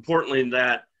more than importantly than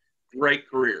that, great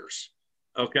careers.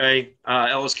 Okay?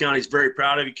 Ellis County is very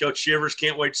proud of you. Coach Shivers,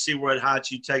 can't wait to see what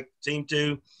heights you take the team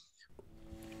to.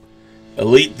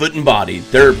 Elite Foot and Body,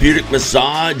 therapeutic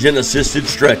massage and assisted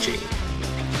stretching.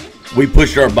 We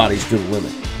push our bodies to the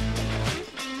limit,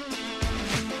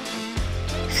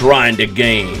 trying to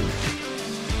gain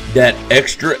that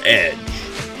extra edge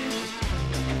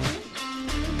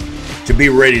to be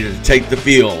ready to take the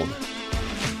field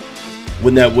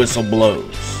when that whistle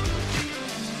blows.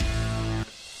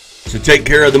 So take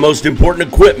care of the most important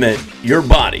equipment, your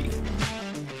body,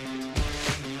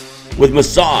 with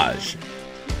massage,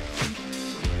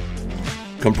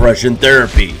 compression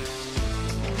therapy,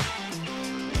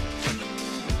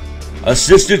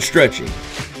 assisted stretching.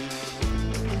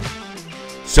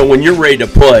 So when you're ready to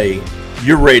play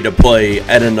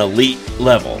at an elite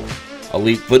level.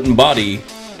 Elite Foot and Body,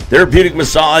 therapeutic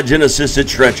massage and assisted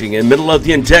stretching in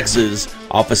Midlothian, Texas,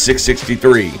 off of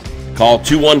 663. Call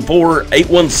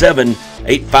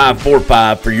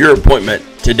 214-817-8545 for your appointment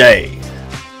today.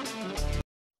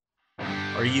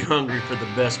 Are you hungry for the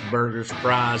best burgers,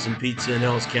 fries, and pizza in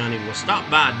Ellis County? Well, stop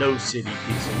by Doe City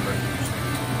Pizza and Burgers,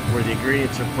 where the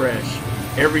ingredients are fresh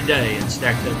every day and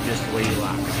stacked up just the way you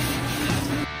like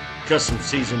them. Custom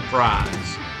seasoned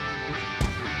fries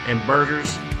and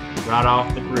burgers right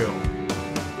off the grill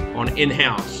on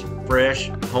in-house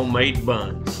fresh homemade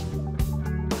buns.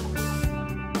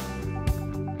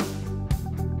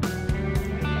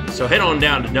 So head on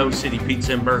down to Doe City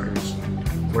Pizza and Burgers,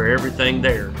 where everything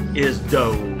there is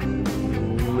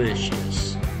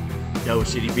delicious. Doe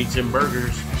City Pizza and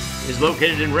Burgers is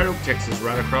located in Red Oak, Texas,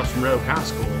 right across from Red Oak High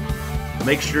School.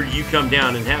 Make sure you come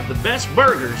down and have the best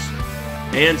burgers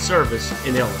and service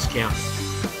in Ellis County.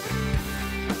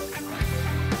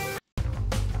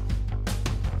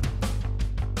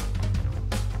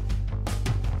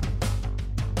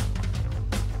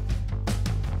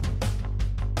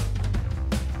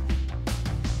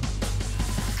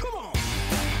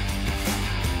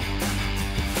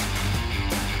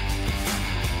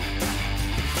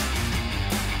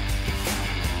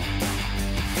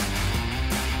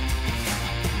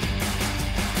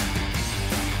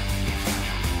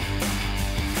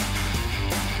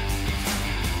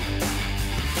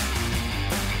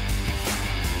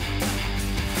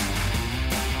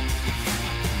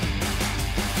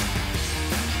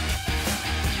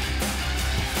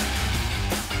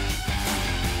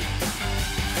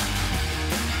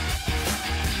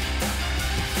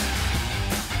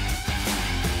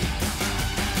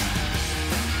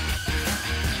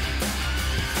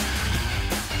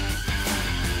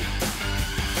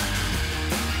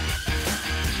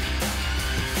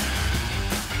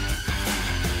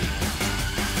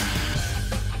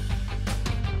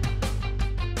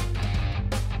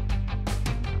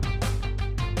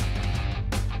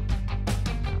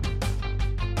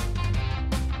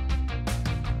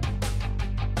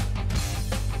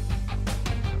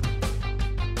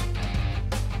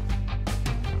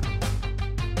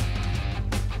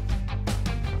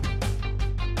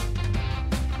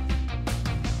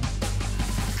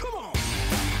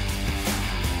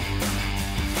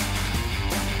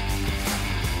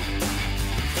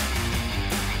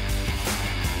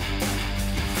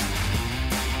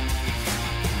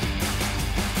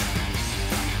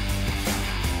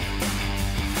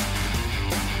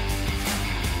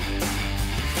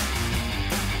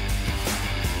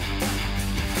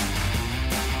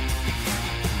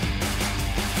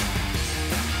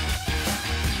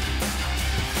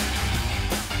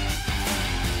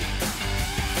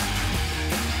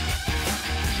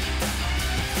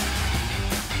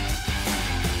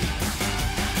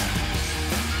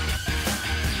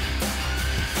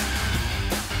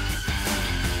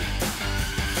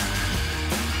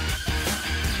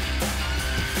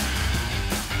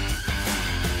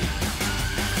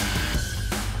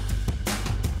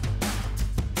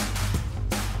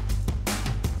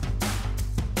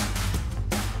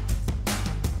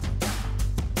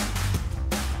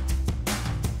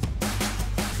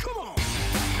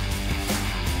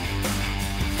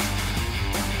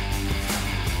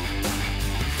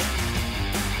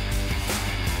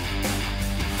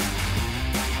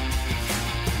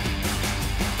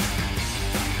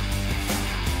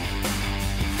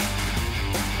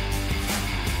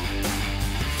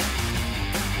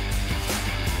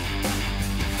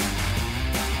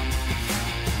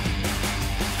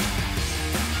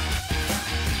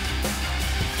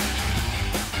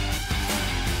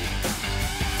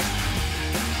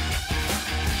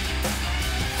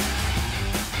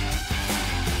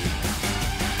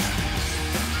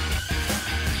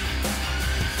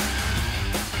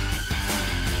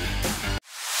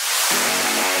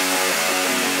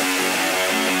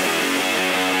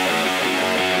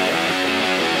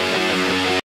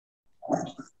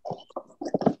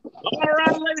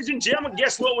 Ladies and gentlemen,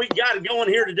 guess what we got going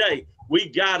here today? We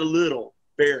got a little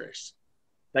Ferris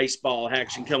baseball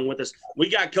action coming with us. We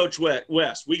got Coach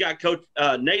West. We got Coach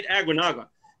Nate Aguinaga,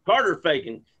 Carter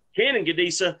Fagan, Cannon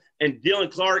Gadisa, and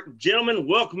Dylan Clark. Gentlemen,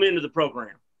 welcome into the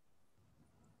program.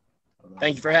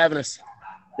 Thank you for having us.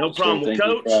 No problem. Thank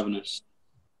Coach, you for having us.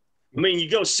 I mean, you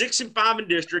go 6-5 in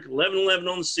district,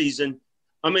 11-11 on the season.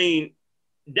 I mean,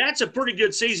 that's a pretty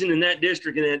good season in that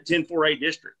district, in that 10-4A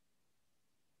district.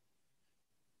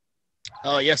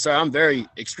 Oh, yes, sir. I'm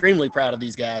extremely proud of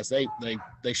these guys. They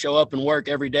show up and work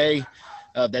every day.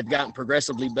 They've gotten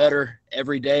progressively better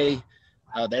every day.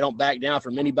 They don't back down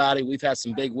from anybody. We've had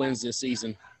some big wins this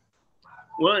season.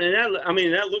 Well, and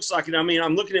that looks like it. I mean,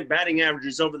 I'm looking at batting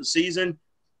averages over the season,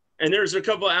 and there's a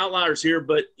couple of outliers here,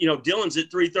 but, Dylan's at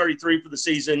 333 for the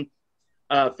season.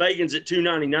 Fagan's at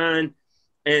 299,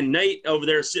 and Nate over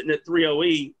there sitting at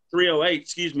 308,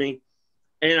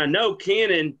 And I know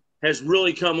Cannon has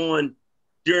really come on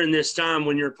during this time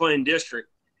when you're playing district.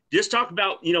 Just talk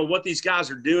about, what these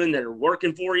guys are doing that are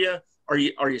working for you. Are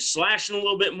you slashing a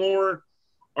little bit more?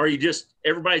 Or are you just –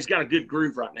 everybody's got a good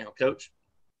groove right now, Coach?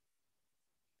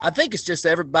 I think it's just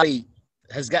everybody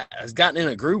has gotten in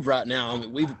a groove right now. I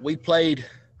mean, we've played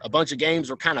a bunch of games.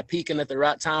 We're kind of peaking at the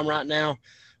right time right now.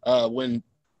 When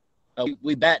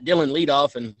we bat Dylan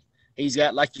leadoff, and he's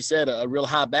got, like you said, a real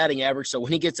high batting average. So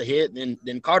when he gets a hit,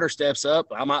 then Carter steps up.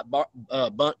 I might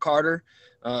bunt Carter.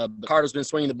 But Carter's been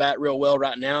swinging the bat real well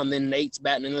right now, and then Nate's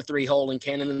batting in the 3-hole and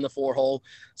Cannon in the 4-hole.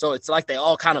 So it's like they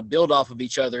all kind of build off of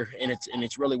each other, and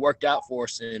it's really worked out for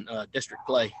us in district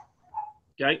play.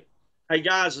 Okay. Hey,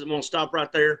 guys, I'm going to stop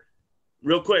right there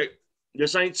real quick.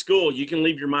 This ain't school. You can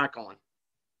leave your mic on,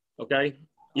 okay?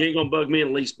 You ain't going to bug me in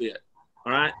the least bit,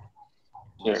 all right?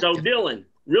 Yeah. So, Dylan,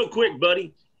 real quick,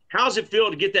 buddy, how's it feel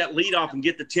to get that lead off and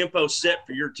get the tempo set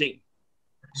for your team?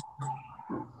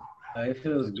 It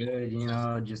feels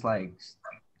good, just like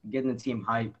getting the team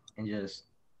hype and just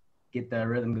get the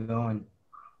rhythm going,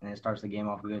 and it starts the game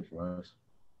off good for us.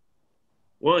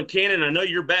 Well, and Cannon, I know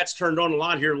your bat's turned on a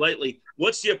lot here lately.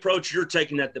 What's the approach you're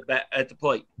taking at the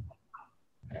plate?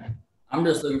 I'm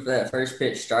just looking for that first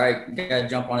pitch strike. You gotta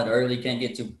jump on it early. Can't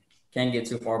get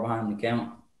too far behind the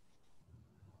count.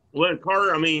 Well, and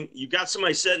Carter, I mean, you got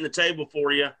somebody setting the table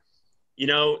for you.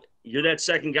 You're that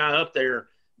second guy up there,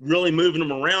 really moving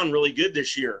them around really good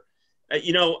this year. As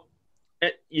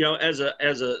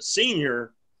a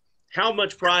senior, how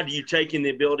much pride do you take in the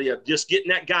ability of just getting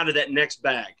that guy to that next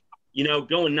bag?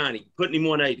 Going 90, putting him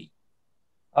 180.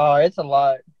 Oh, it's a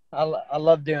lot. I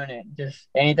love doing it. Just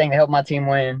anything to help my team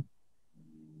win.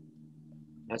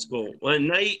 That's cool. Well,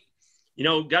 Nate,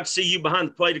 got to see you behind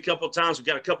the plate a couple of times. We've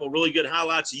got a couple of really good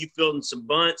highlights of you fielding some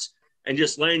bunts and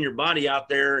just laying your body out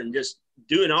there and just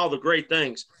doing all the great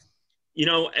things.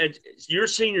 At your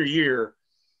senior year,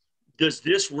 does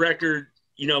this record,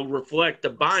 reflect the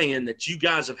buy-in that you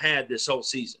guys have had this whole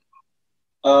season?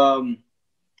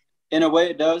 In a way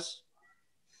it does.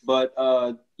 But,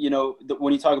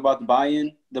 when you talk about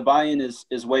the buy-in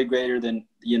is way greater than,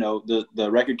 the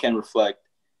record can reflect,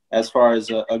 as far as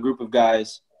a group of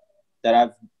guys that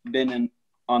I've been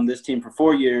on this team for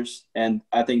 4 years. And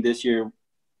I think this year,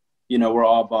 we're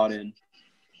all bought in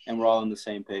and we're all on the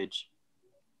same page.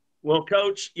 Well,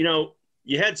 Coach,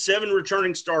 you had 7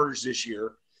 returning starters this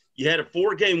year. You had a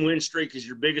 4-game win streak as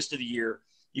your biggest of the year.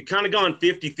 You kind of gone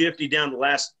 50-50 down the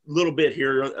last little bit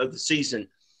here of the season.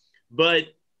 But,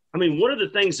 I mean, what are the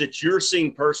things that you're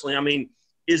seeing personally? I mean,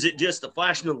 is it just the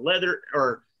flashing of leather,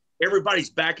 or everybody's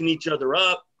backing each other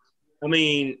up? I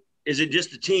mean, is it just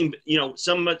the team,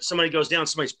 somebody goes down,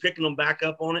 somebody's picking them back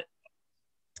up on it?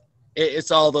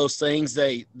 It's all those things.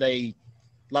 They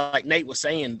like Nate was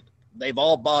saying, they've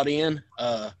all bought in.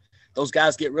 Those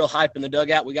guys get real hype in the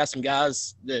dugout. We got some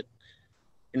guys that,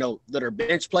 that are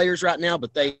bench players right now,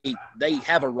 but they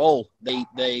have a role. They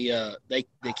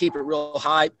keep it real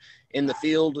hype in the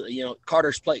field.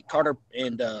 Carter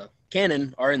and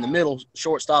Cannon are in the middle,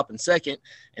 shortstop and second,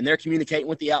 and they're communicating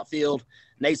with the outfield.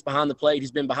 Nate's behind the plate.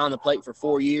 He's been behind the plate for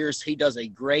 4 years. He does a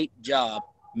great job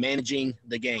managing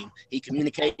the game. He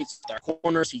communicates with our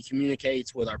corners. He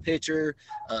communicates with our pitcher.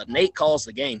 Nate calls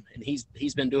the game, and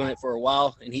he's been doing it for a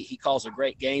while, and he calls a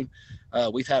great game.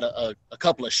 We've had a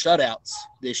couple of shutouts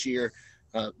this year.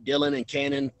 Dylan and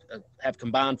Cannon have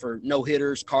combined for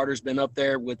no-hitters. Carter's been up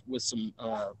there with some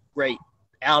great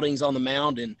outings on the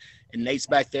mound, and Nate's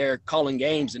back there calling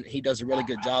games, and he does a really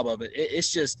good job of it.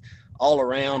 It's just all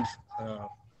around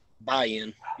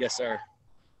buy-in. Yes, sir.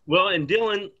 Well, and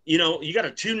Dylan, you got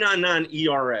a 2.99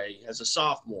 ERA as a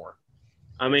sophomore.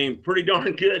 I mean, pretty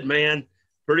darn good, man.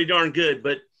 Pretty darn good.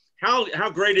 But how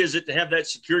great is it to have that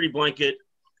security blanket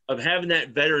of having that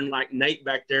veteran like Nate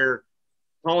back there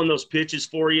calling those pitches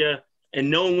for you and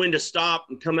knowing when to stop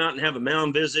and come out and have a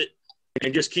mound visit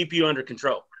and just keep you under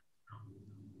control?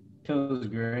 Feels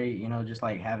great, just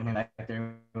like having him back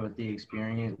there with the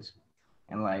experience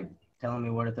and like telling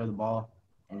me where to throw the ball,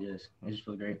 and it just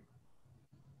feels great.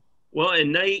 Well,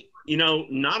 and Nate,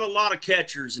 not a lot of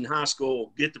catchers in high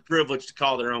school get the privilege to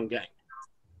call their own game.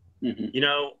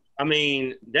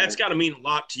 Mm-hmm. That's got to mean a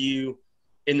lot to you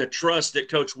in the trust that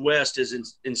Coach West has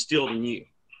instilled in you.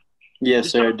 Yes,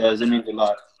 sir, it does. It means a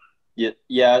lot.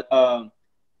 Yeah,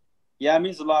 it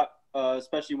means a lot,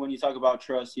 especially when you talk about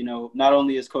trust. Not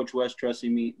only is Coach West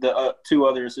trusting me, the two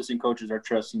other assistant coaches are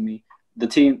trusting me. The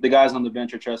guys on the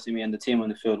bench are trusting me, and the team on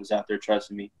the field is out there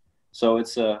trusting me. So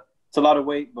it's a lot of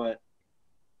weight, but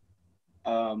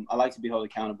I like to be held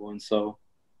accountable. And so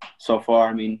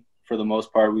far, for the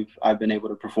most part, I've been able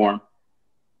to perform.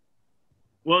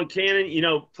 Well, Cannon,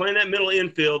 playing that middle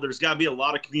infield, there's got to be a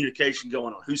lot of communication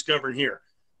going on. Who's covering here?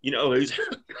 Who's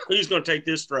going to take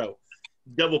this throw?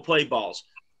 Double play balls.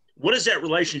 What is that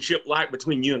relationship like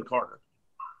between you and Carter?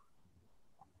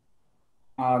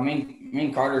 Me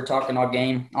and Carter talking all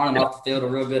game, on and off the field, a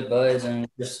real good buzz, and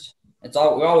we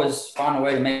always find a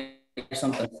way to make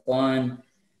something fun,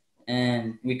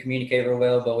 and we communicate real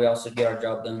well, but we also get our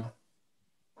job done.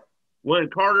 Well,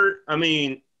 and Carter,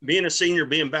 being a senior,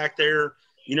 being back there,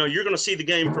 you're going to see the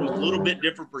game from a little bit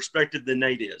different perspective than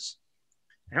Nate is.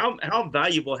 How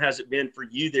valuable has it been for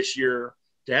you this year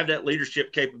to have that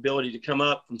leadership capability to come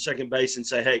up from second base and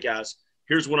say, hey, guys,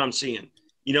 here's what I'm seeing?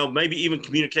 Maybe even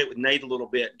communicate with Nate a little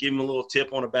bit, give him a little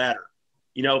tip on a batter,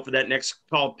 for that next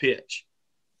called pitch.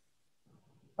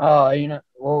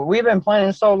 Well, we've been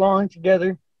playing so long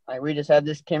together. We just have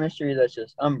this chemistry that's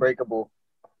just unbreakable.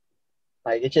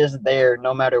 It's just there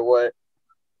no matter what.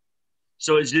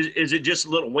 So is it just a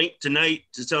little wink to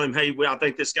Nate to tell him, hey, I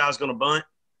think this guy's going to bunt?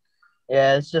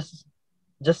 Yeah, it's just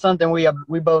something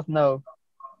we both know.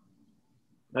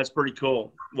 That's pretty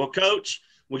cool. Well, Coach,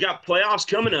 we got playoffs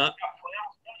coming up.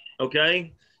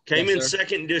 Okay, came in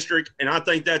second in district, and I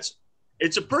think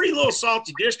it's a pretty little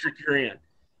salty district you're in.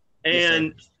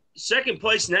 And second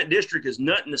place in that district is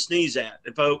nothing to sneeze at,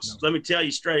 and folks. Let me tell you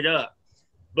straight up.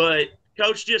 But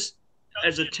Coach, just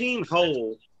as a team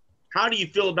whole, how do you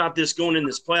feel about this going in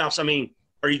this playoffs?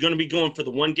 Are you going to be going for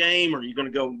the one game, or are you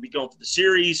going to be going for the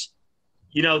series?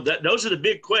 Those are the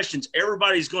big questions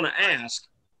everybody's going to ask.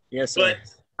 Yes, sir.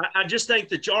 But I just think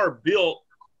that you are built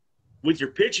with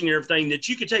your pitching and everything that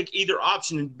you could take either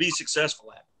option and be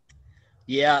successful at.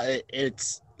 Yeah,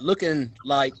 it's looking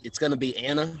like it's going to be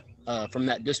Anna from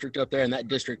that district up there, and that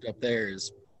district up there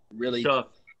is really tough.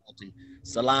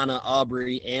 Salina,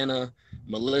 Aubrey, Anna,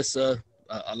 Melissa,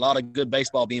 a lot of good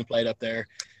baseball being played up there.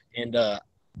 And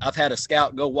I've had a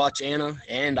scout go watch Anna,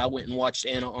 and I went and watched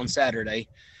Anna on Saturday.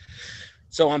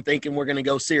 So I'm thinking we're going to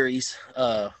go series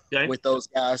with those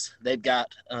guys. They've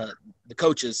got the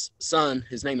coach's son.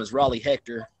 His name is Raleigh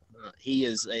Hector. He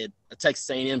is a Texas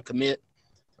A&M commit.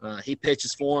 He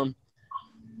pitches for him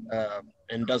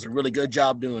and does a really good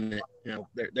job doing it.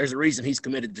 There's a reason he's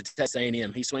committed to Texas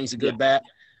A&M. He swings a good bat.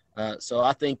 So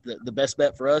I think that the best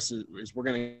bet for us is we're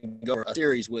going to go a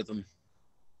series with them.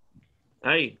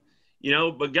 Hey,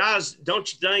 but guys,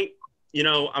 don't you think,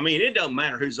 it doesn't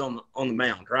matter who's on the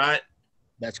mound, right?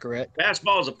 That's correct.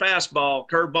 Fastball is a fastball.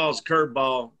 Curveball is a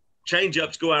curveball.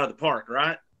 Change-ups go out of the park,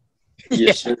 right?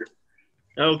 Yes, sir.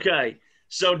 Okay.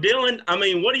 So, Dylan,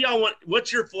 what do y'all want?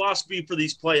 What's your philosophy for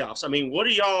these playoffs? What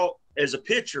do y'all, as a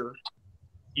pitcher,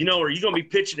 are you going to be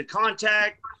pitching to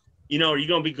contact? Are you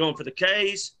going to be going for the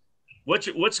Ks?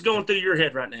 What's going through your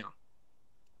head right now?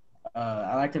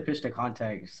 I like to pitch to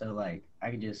contact, so I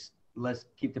can just let's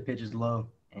keep the pitches low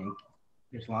and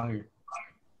pitch longer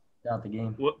throughout the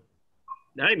game. Well,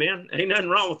 hey, man, ain't nothing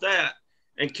wrong with that.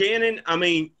 And Cannon,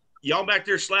 y'all back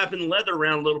there slapping the leather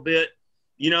around a little bit.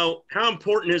 How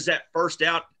important is that first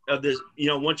out of this?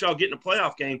 Once y'all get in a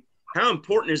playoff game, how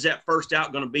important is that first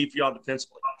out going to be for y'all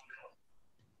defensively?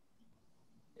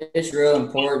 It's real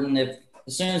important.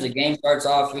 As soon as the game starts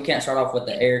off, we can't start off with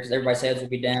the air because everybody's heads will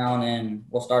be down and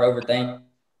we'll start overthinking.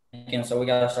 So we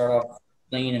got to start off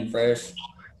clean and fresh.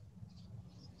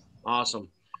 Awesome.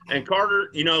 And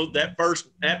Carter, that first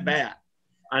at bat,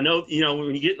 I know,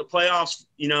 when you get in the playoffs,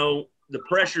 the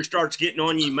pressure starts getting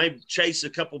on you. You may chase a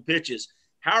couple pitches.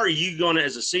 How are you going to,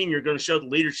 as a senior, going to show the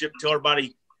leadership, tell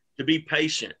everybody to be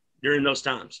patient during those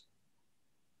times?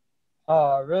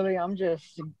 Really, I'm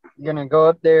just going to go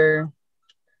up there.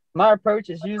 My approach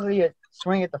is usually a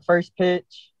swing at the first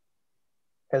pitch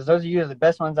because those are usually the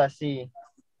best ones I see.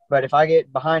 But if I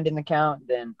get behind in the count,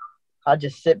 then I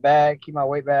just sit back, keep my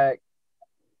weight back,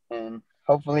 and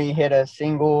hopefully hit a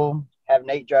single, have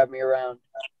Nate drive me around.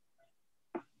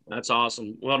 That's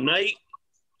awesome. Well, Nate,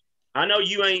 I know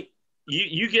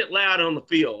you get loud on the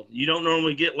field. You don't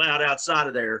normally get loud outside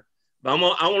of there, but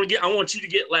I want you to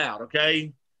get loud,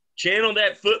 okay? Channel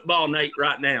that football, Nate,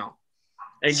 right now.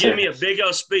 and give me a big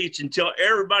old speech and tell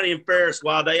everybody in Ferris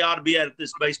why they ought to be at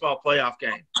this baseball playoff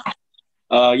game.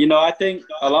 I think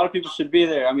a lot of people should be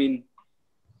there. I mean,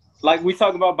 like we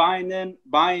talk about buying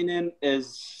in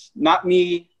is not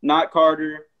me, not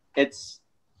Carter. It's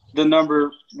the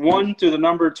number 1 to the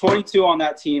number 22 on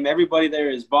that team. Everybody there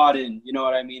is bought in. You know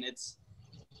what I mean? It's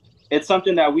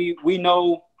something that we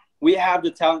know we have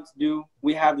the talent to do.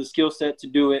 We have the skill set to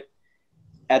do it.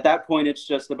 At that point, it's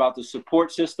just about the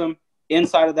support system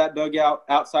inside of that dugout,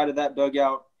 outside of that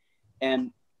dugout,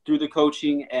 and through the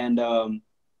coaching. And,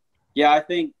 I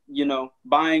think,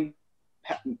 buying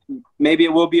 – maybe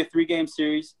it will be a 3-game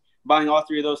series. Buying all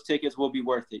 3 of those tickets will be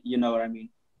worth it. You know what I mean?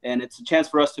 And it's a chance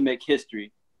for us to make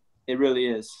history. It really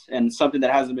is, and something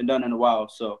that hasn't been done in a while.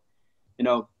 So,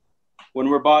 when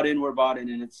we're bought in,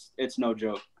 and it's no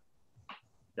joke.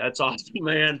 That's awesome,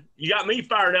 man. You got me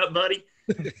fired up, buddy.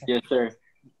 Yes, sir.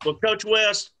 Well, Coach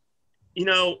West,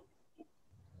 you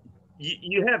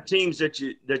have teams that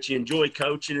you enjoy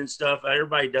coaching and stuff.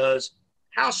 Everybody does.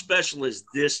 How special is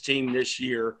this team this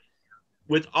year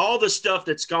with all the stuff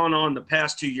that's gone on the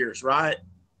past 2 years, right?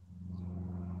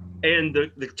 And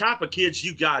the type of kids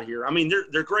you got here. I mean,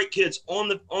 they're great kids on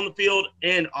the field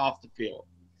and off the field.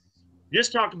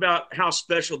 Just talk about how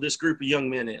special this group of young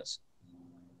men is.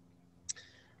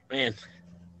 Man,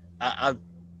 I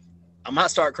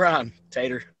might start crying,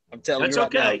 Tater. I'm telling you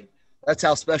right now. That's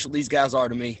how special these guys are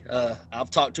to me. I've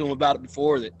talked to them about it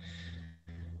before that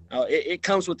it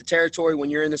comes with the territory when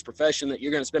you're in this profession that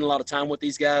you're going to spend a lot of time with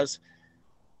these guys.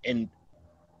 And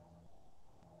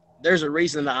there's a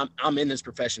reason that I'm in this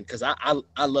profession because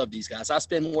I love these guys. I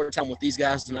spend more time with these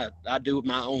guys than I do with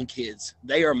my own kids.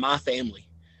 They are my family.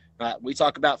 We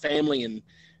talk about family and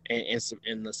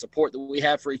the support that we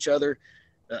have for each other.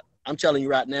 I'm telling you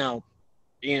right now,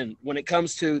 and when it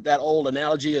comes to that old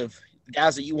analogy of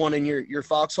guys that you want in your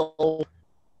foxhole,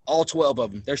 all 12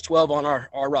 of them. There's 12 on our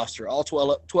roster. All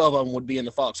 12 of them would be in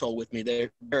the foxhole with me.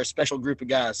 They're a special group of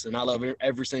guys, and I love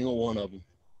every single one of them.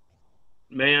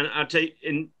 Man, I tell you,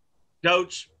 and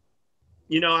Coach,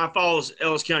 I follow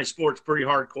Ellis County sports pretty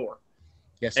hardcore.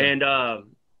 Yes, sir. And,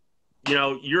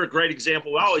 you're a great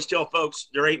example. I always tell folks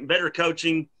there ain't better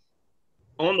coaching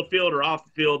on the field or off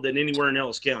the field than anywhere in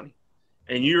Ellis County.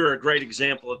 And you're a great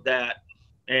example of that.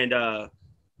 And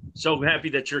so happy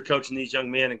that you're coaching these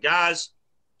young men. And, guys,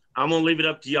 I'm going to leave it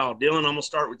up to y'all. Dylan, I'm going to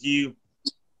start with you.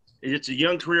 It's a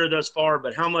young career thus far,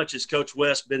 but how much has Coach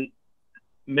West been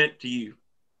meant to you?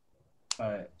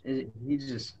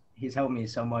 He's helped me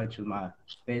so much with my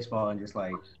baseball and just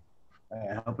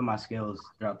helping my skills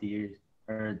throughout the years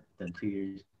or the 2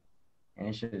 years,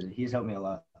 and he's helped me a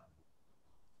lot.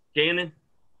 Gannon?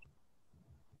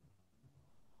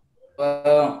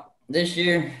 Well, this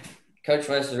year, Coach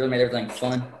West has really made everything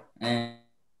fun, and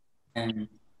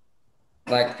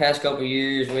like the past couple of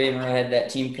years, we haven't really had that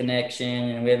team connection,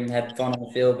 and we haven't had fun on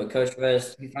the field. But Coach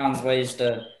West, he finds ways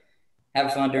to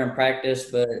have fun during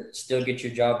practice, but still get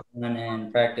your job done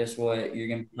and practice what you're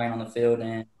going to be playing on the field.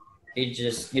 And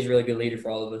he's a really good leader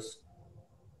for all of us.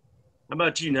 How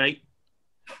about you, Nate?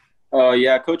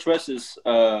 Coach West is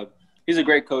he's a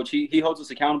great coach. He holds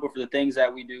us accountable for the things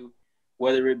that we do,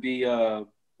 whether it be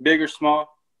big or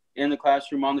small, in the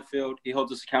classroom, on the field. He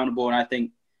holds us accountable, and I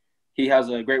think he has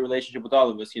a great relationship with all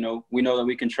of us. We know that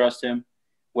we can trust him,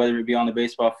 whether it be on the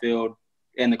baseball field,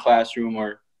 in the classroom,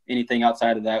 or anything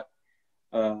outside of that.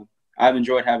 I've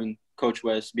enjoyed having Coach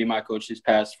West be my coach these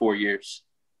past 4 years.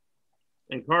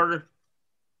 And Carter?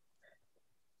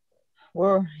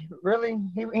 Well, really,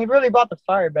 he really brought the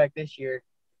fire back this year.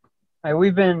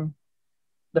 We've been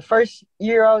 – the first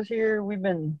year I was here, we've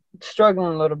been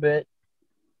struggling a little bit.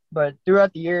 But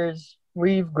throughout the years,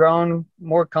 we've grown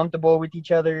more comfortable with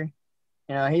each other.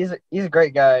 He's a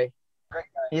great guy.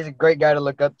 He's a great guy to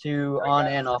look up to on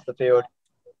and off the field.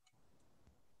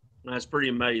 That's pretty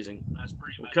amazing.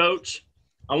 Well, Coach,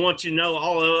 I want you to know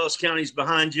all of Ellis County's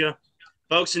behind you.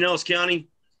 Folks in Ellis County,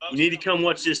 you need to come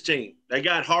watch this team. They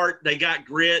got heart. They got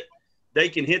grit. They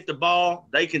can hit the ball.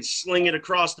 They can sling it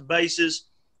across the bases.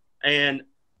 And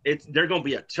they're going to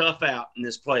be a tough out in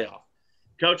this playoff.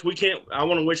 Coach, I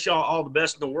want to wish y'all all the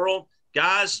best in the world.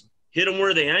 Guys, hit them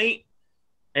where they ain't.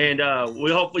 And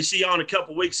we'll hopefully see y'all in a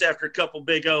couple weeks after a couple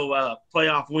big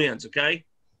playoff wins, okay?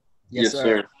 Yes,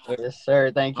 sir. Yes,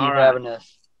 sir. Thank you for having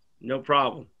us. No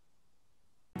problem.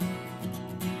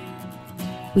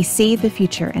 We see the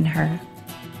future in her.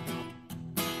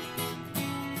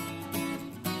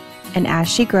 And as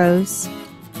she grows,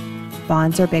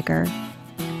 bonds are bigger.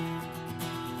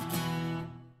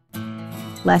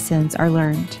 Lessons are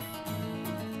learned.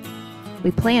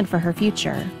 We plan for her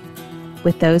future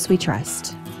with those we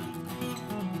trust.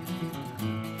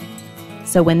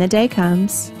 So when the day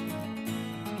comes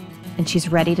and she's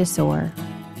ready to soar,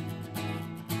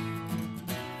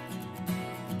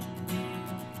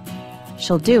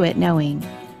 she'll do it knowing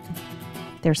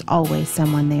there's always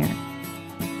someone there.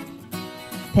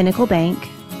 Pinnacle Bank,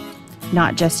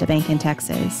 not just a bank in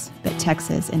Texas, but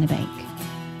Texas in a bank.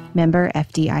 Member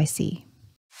FDIC.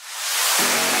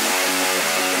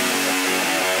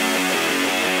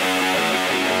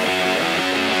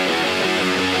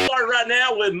 Right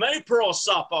now with Maypearl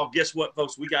softball. Guess what,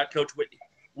 folks? We got Coach Whitney.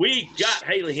 We got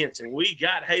Haley Henson. We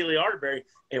got Haley Arterberry.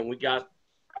 And we got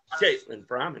Caitlin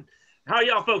Fryman. How are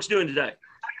y'all folks doing today?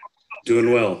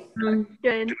 Doing well.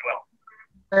 Good.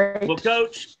 Well,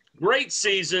 Coach, great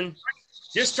season.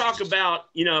 Just talk about,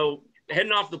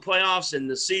 heading off the playoffs and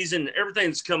the season, everything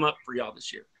that's come up for y'all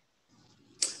this year.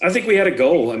 I think we had a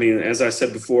goal. I mean, as I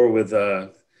said before, with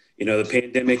the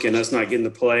pandemic and us not getting to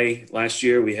play last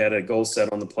year, we had a goal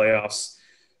set on the playoffs.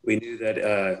 We knew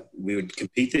that we would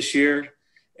compete this year,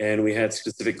 and we had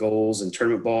specific goals in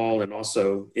tournament ball and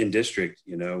also in district.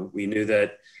 We knew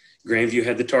that Grandview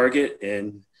had the target,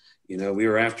 and we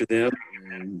were after them.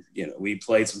 And we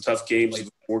played some tough games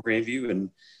before Grandview,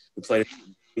 and we played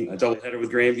a doubleheader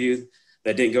with Grandview.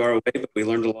 That didn't go our way, but we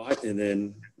learned a lot. And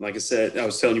then, like I said, I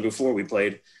was telling you before, we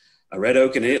played a Red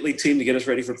Oak and an Italy team to get us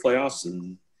ready for playoffs.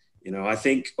 And, I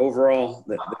think overall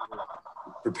that they were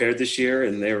prepared this year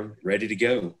and they're ready to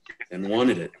go and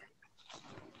wanted it.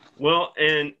 Well,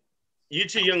 and you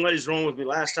two young ladies were on with me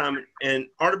last time. And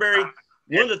Arterberry,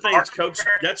 one of the things, Coach,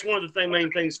 that's one of the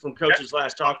main things from Coach's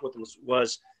last talk with us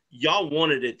was y'all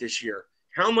wanted it this year.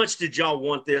 How much did y'all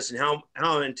want this, and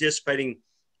how anticipating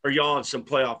are y'all of some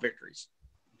playoff victories?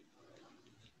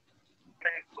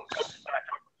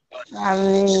 I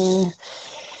mean,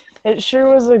 it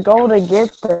sure was a goal to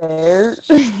get there.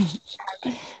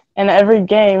 And every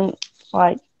game,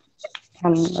 I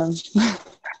don't know.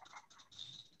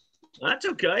 That's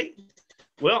okay.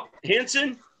 Well,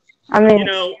 Henson, I mean,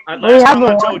 last time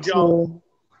I told y'all.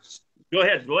 Go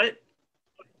ahead. What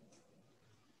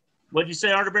did you say,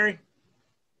 Arterberry?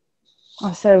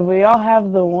 I said we all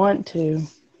have the want to.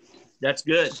 That's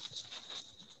good.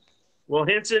 Well,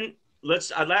 Henson, last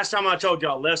time I told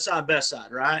y'all left side, best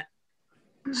side, right?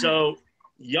 So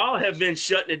y'all have been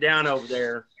shutting it down over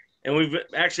there, and we've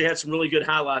actually had some really good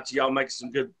highlights. Y'all making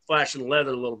some good flashing leather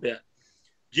a little bit.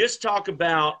 Just talk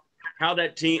about how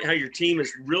your team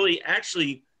has really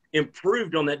actually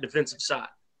improved on that defensive side.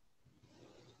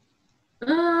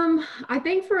 I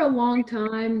think for a long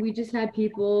time we just had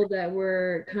people that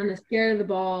were kind of scared of the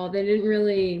ball. They didn't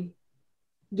really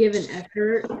give an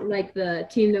effort like the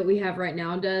team that we have right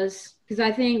now does. Because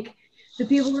I think the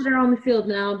people that are on the field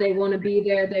now, they want to be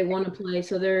there, they want to play,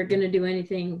 so they're going to do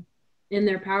anything in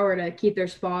their power to keep their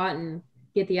spot and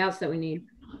get the outs that we need.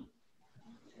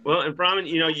 Well, and Fryman,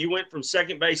 you went from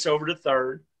second base over to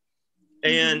third,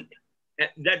 and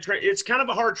it's kind of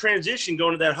a hard transition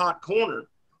going to that hot corner.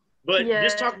 But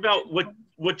just talk about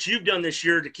what you've done this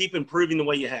year to keep improving the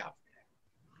way you have.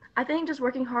 I think just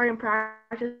working hard in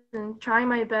practice and trying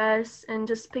my best and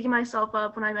just picking myself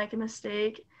up when I make a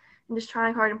mistake and just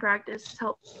trying hard in practice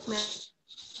helps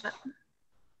me.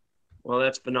 Well,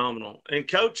 that's phenomenal. And,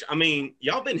 Coach, I mean,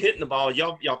 y'all been hitting the ball.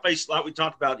 Y'all faced, like we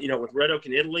talked about, with Red Oak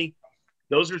and Italy.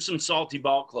 Those are some salty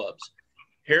ball clubs.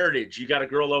 Heritage, you got a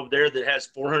girl over there that has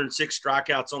 406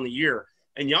 strikeouts on the year.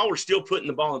 And y'all were still putting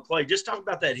the ball in play. Just talk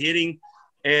about that hitting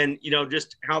and,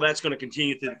 just how that's going to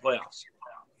continue through the playoffs.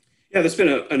 Yeah, that's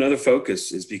been another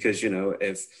focus is because,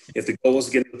 if the goal is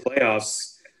to get in the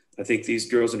playoffs, I think these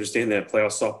girls understand that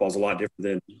playoff softball is a lot different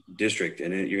than district.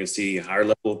 And you're going to see a higher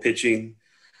level of pitching,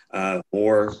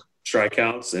 more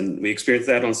strikeouts. And we experienced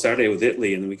that on Saturday with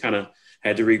Italy. And we kind of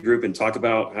had to regroup and talk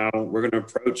about how we're going to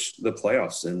approach the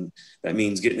playoffs. And that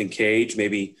means getting in cage,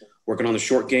 maybe working on the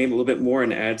short game a little bit more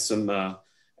and add some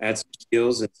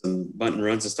skills and some bunt and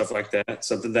runs and stuff like that.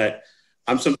 Something that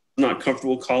I'm sometimes not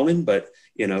comfortable calling, but,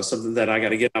 something that I got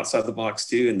to get outside the box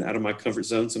too and out of my comfort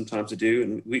zone sometimes to do.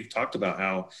 And we've talked about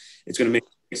how it's going to make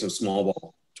some small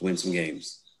ball to win some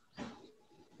games.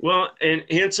 Well, and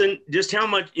Henson, just how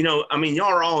much, y'all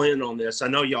are all in on this. I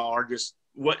know y'all are just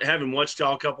having watched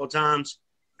y'all a couple of times.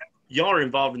 Y'all are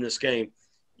involved in this game.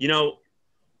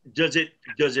 Does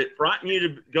it frighten you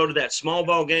to go to that small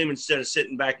ball game instead of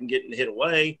sitting back and getting hit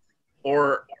away,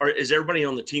 or is everybody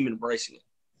on the team embracing it?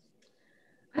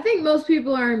 I think most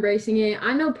people are embracing it.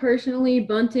 I know personally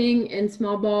bunting and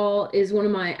small ball is one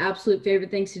of my absolute favorite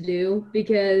things to do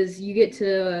because you get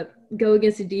to go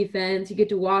against the defense, you get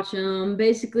to watch them.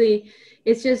 Basically,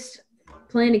 it's just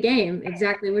playing a game,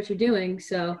 exactly what you're doing.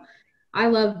 So I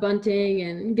love bunting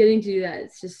and getting to do that.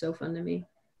 It's just so fun to me.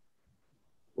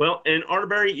 Well, and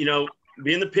Arterbury,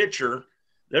 being the pitcher,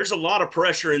 there's a lot of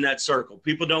pressure in that circle.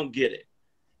 People don't get it,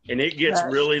 and it gets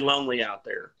really lonely out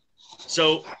there.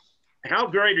 So how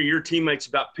great are your teammates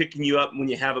about picking you up when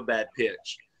you have a bad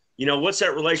pitch? What's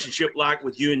that relationship like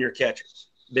with you and your catcher,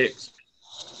 Biggs?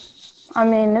 I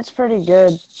mean, it's pretty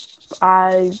good.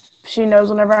 She knows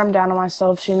whenever I'm down on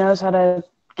myself, she knows how to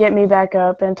get me back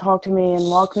up and talk to me and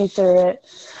walk me through it.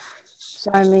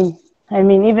 So, I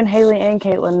mean, even Haley and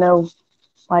Caitlin know,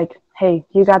 like, hey,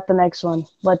 you got the next one.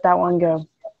 Let that one go.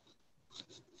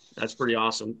 That's pretty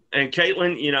awesome. And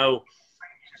Caitlin,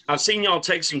 I've seen y'all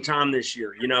take some time this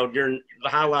year, during the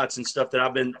highlights and stuff that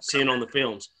I've been seeing on the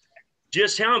films.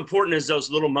 Just how important is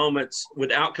those little moments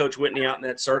without Coach Whitney out in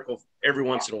that circle every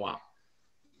once in a while?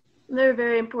 They're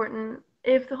very important.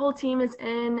 If the whole team is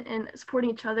in and supporting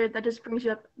each other, that just brings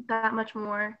you up that much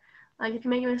more. Like, if you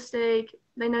make a mistake,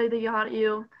 they know they got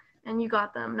you, and you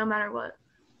got them no matter what.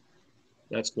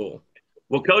 That's cool.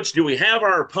 Well, Coach, do we have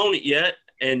our opponent yet?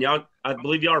 And y'all, I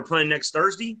believe y'all are playing next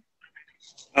Thursday?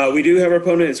 We do have our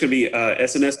opponent. It's going to be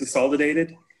S&S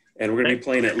Consolidated, and we're going to be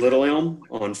playing at Little Elm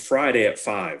on Friday at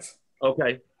 5.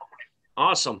 Okay.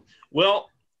 Awesome. Well,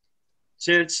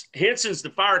 since Henson's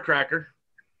the firecracker,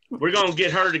 we're going to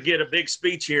get her to get a big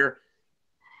speech here.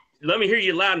 Let me hear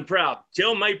you loud and proud.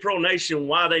 Tell Maypearl Nation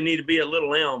why they need to be at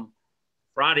Little Elm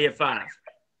Friday at 5.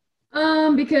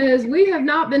 Because we have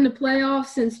not been to playoffs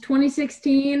since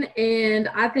 2016, and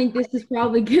I think this is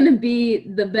probably going to be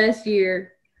the best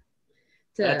year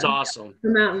That's awesome.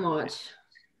 Come out and watch.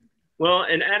 Well,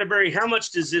 and Atterbury, how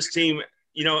much does this team,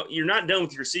 you're not done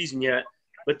with your season yet,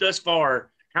 but thus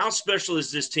far, how special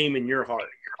is this team in your heart?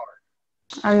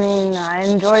 I mean, I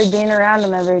enjoy being around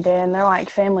them every day, and they're like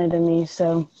family to me,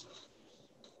 so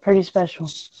pretty special.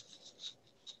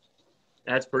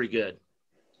 That's pretty good.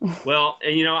 Well,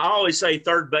 and, I always say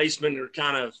third basemen are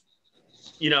kind of,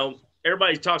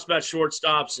 everybody talks about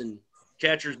shortstops and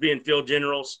catchers being field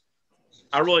generals.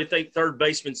 I really think third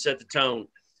basemen set the tone.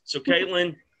 So,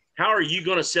 Caitlin, how are you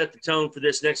going to set the tone for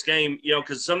this next game?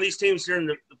 Because some of these teams during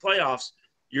the playoffs,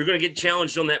 you're going to get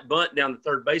challenged on that bunt down the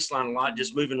third baseline a lot,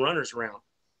 just moving runners around.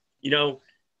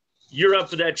 You're up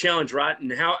for that challenge, right?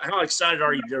 And how excited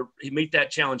are you to meet that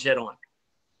challenge head on?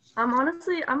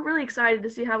 I'm really excited to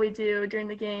see how we do during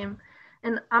the game.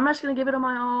 And I'm just going to give it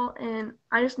my all. And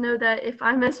I just know that if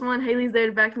I miss one, Haley's there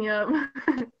to back me up.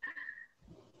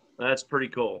 That's pretty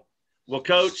cool. Well,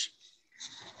 Coach,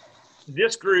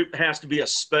 this group has to be a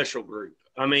special group.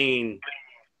 I mean,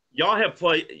 y'all have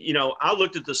played, I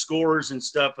looked at the scores and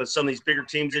stuff of some of these bigger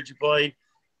teams that you played,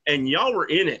 and y'all were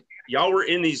in it. Y'all were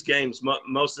in these games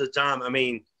most of the time. I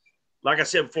mean, like I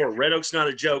said before, Red Oak's not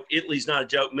a joke. Italy's not a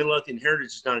joke. Midlothian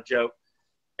Heritage is not a joke.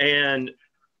 And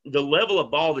the level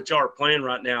of ball that y'all are playing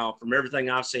right now, from everything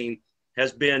I've seen,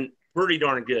 has been pretty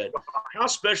darn good. How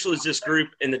special is this group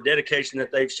and the dedication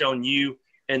that they've shown you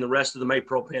and the rest of the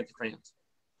Maypearl Panther fans?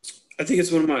 I think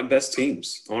it's one of my best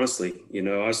teams, honestly.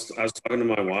 I was talking to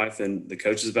my wife and the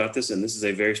coaches about this, and this is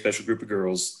a very special group of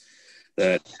girls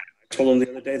that I told them the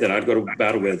other day that I'd go to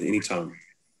battle with anytime.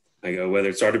 I go, whether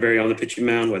it's Arterbury on the pitching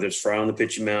mound, whether it's Fry on the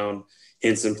pitching mound,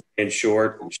 Henson playing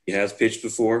short, she has pitched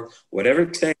before, whatever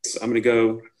it takes, I'm going to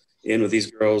go in with these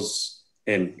girls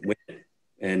and win.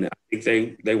 And I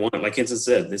think they want it. Like Henson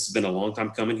said, this has been a long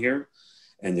time coming here,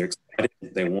 and they're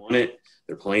excited. They want it.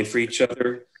 They're playing for each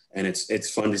other, and it's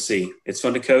fun to see. It's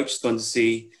fun to coach. It's fun to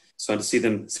see. It's fun to see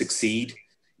them succeed.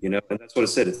 And that's what I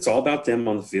said. It's all about them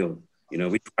on the field.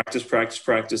 We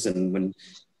practice, and when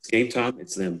it's game time,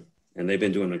 it's them. And they've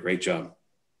been doing a great job.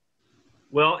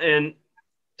 Well, and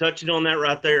touching on that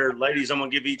right there, ladies, I'm going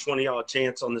to give each one of y'all a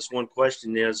chance on this one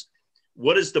question is,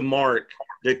 what is the mark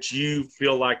that you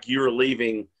feel like you're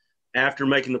leaving after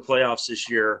making the playoffs this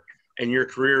year and your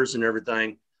careers and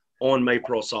everything on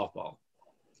Maypearl softball?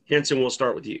 Henson, we'll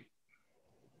start with you.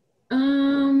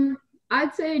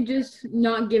 I'd say just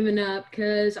not giving up,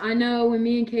 because I know when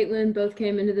me and Caitlin both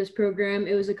came into this program,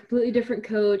 it was a completely different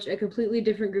coach, a completely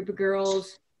different group of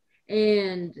girls.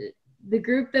 And the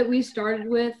group that we started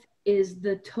with is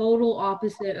the total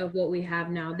opposite of what we have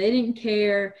now. They didn't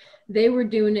care. They were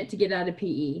doing it to get out of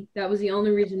PE. That was the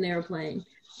only reason they were playing.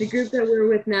 The group that we're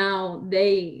with now,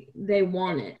 they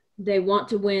want it. They want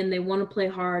to win. They want to play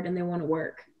hard, and they want to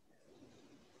work.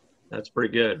 That's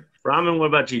pretty good. Ryman, what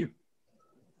about you?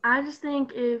 I just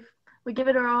think if we give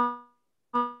it our all,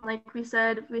 like we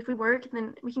said, if we work,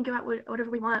 then we can go out with whatever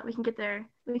we want. We can get there.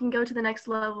 We can go to the next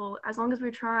level as long as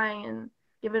we're trying and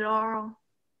give it our all.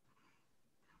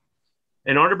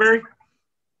 And Arterbury?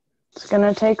 It's going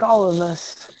to take all of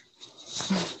us.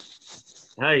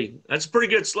 Hey, that's a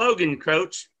pretty good slogan,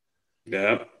 Coach.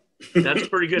 Yeah. That's a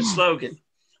pretty good slogan.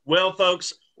 Well,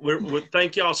 folks, we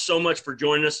thank y'all so much for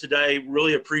joining us today.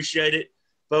 Really appreciate it.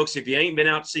 Folks, if you ain't been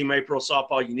out to see Maypearl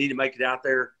softball, you need to make it out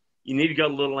there. You need to go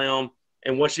to Little Elm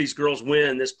and watch these girls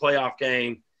win this playoff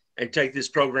game and take this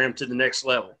program to the next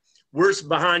level. We're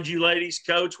behind you, ladies.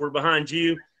 Coach, we're behind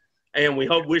you. And we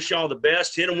wish y'all the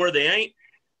best. Hit them where they ain't.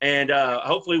 And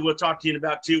hopefully we'll talk to you in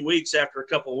about 2 weeks after a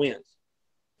couple of wins.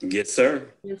 Yes, sir.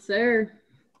 Yes, sir.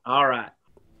 All right.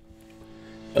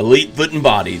 Elite Foot and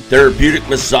Body, therapeutic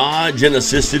massage and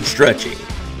assisted stretching.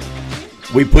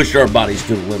 We push our bodies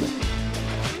to the limit,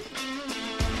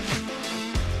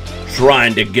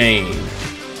 trying to gain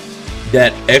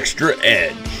that extra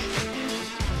edge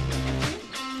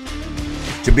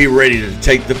to be ready to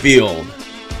take the field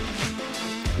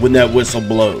when that whistle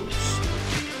blows.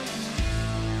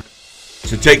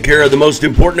 So take care of the most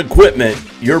important equipment,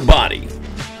 your body,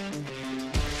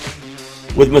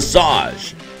 with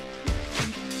massage,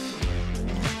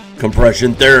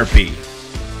 compression therapy,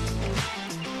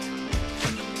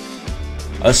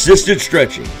 assisted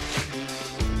stretching.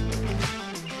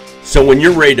 So when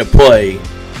you're ready to play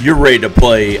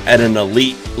at an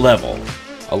elite level.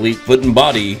 Elite Foot and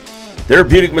Body,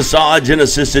 therapeutic massage and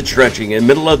assisted stretching in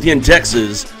Midlothian,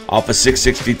 Texas, off of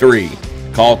 663.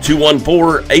 Call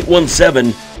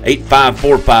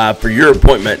 214-817-8545 for your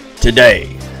appointment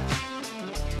today.